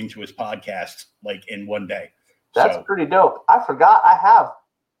downloading to his podcast, like in one day. That's pretty dope. I forgot I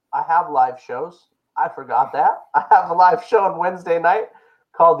have live shows. I forgot that. I have a live show on Wednesday night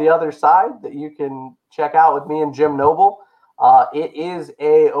called The Other Side that you can check out with me and Jim Noble. It is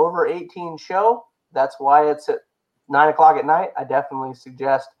a over 18 show. That's why it's at 9:00 at night. I definitely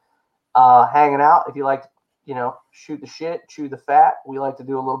suggest hanging out if you like to, shoot the shit, chew the fat. We like to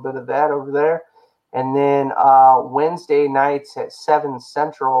do a little bit of that over there. And then Wednesday nights at 7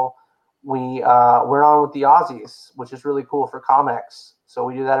 Central, we're on with the Aussies, which is really cool for comics. So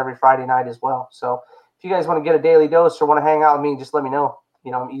we do that every Friday night as well. So if you guys want to get a daily dose or want to hang out with me, just let me know.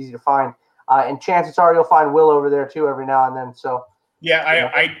 I'm easy to find. And chances are you'll find Will over there too every now and then. So yeah,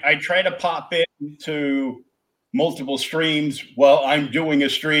 I try to pop into multiple streams while I'm doing a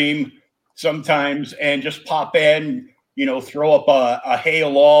stream sometimes, and just pop in, throw up a hey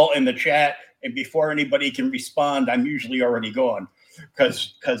lol in the chat. And before anybody can respond, I'm usually already gone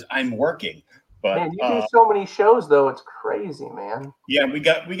because I'm working. But man, you do so many shows though; it's crazy, man. Yeah, we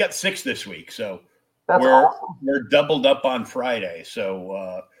got 6 this week, so that's awesome. We're doubled up on Friday.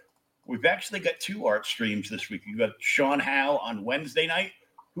 So we've actually got 2 art streams this week. We've got Sean Howe on Wednesday night,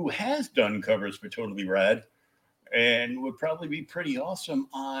 who has done covers for Totally Rad, and would probably be pretty awesome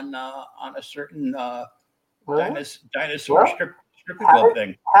on a certain dinosaur stripper club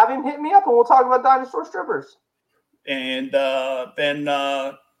thing. Have him hit me up and we'll talk about dinosaur strippers. And then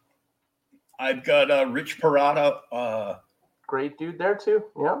I've got Rich Parada great dude there too.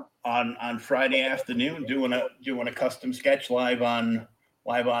 Yeah. On Friday afternoon, doing a custom sketch live on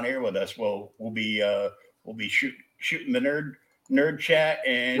air with us. We'll be shooting the nerd chat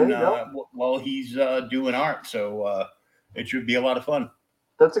and while he's doing art. So it should be a lot of fun.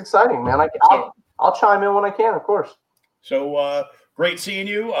 That's exciting, man. I'll chime in when I can, of course. So great seeing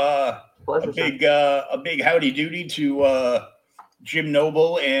you. Pleasure, a big howdy doody to Jim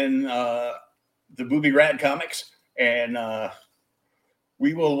Noble and the Booby Rat Comics, and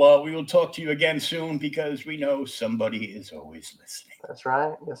we will talk to you again soon because we know somebody is always listening. That's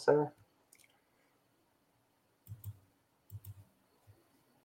right. Yes, sir.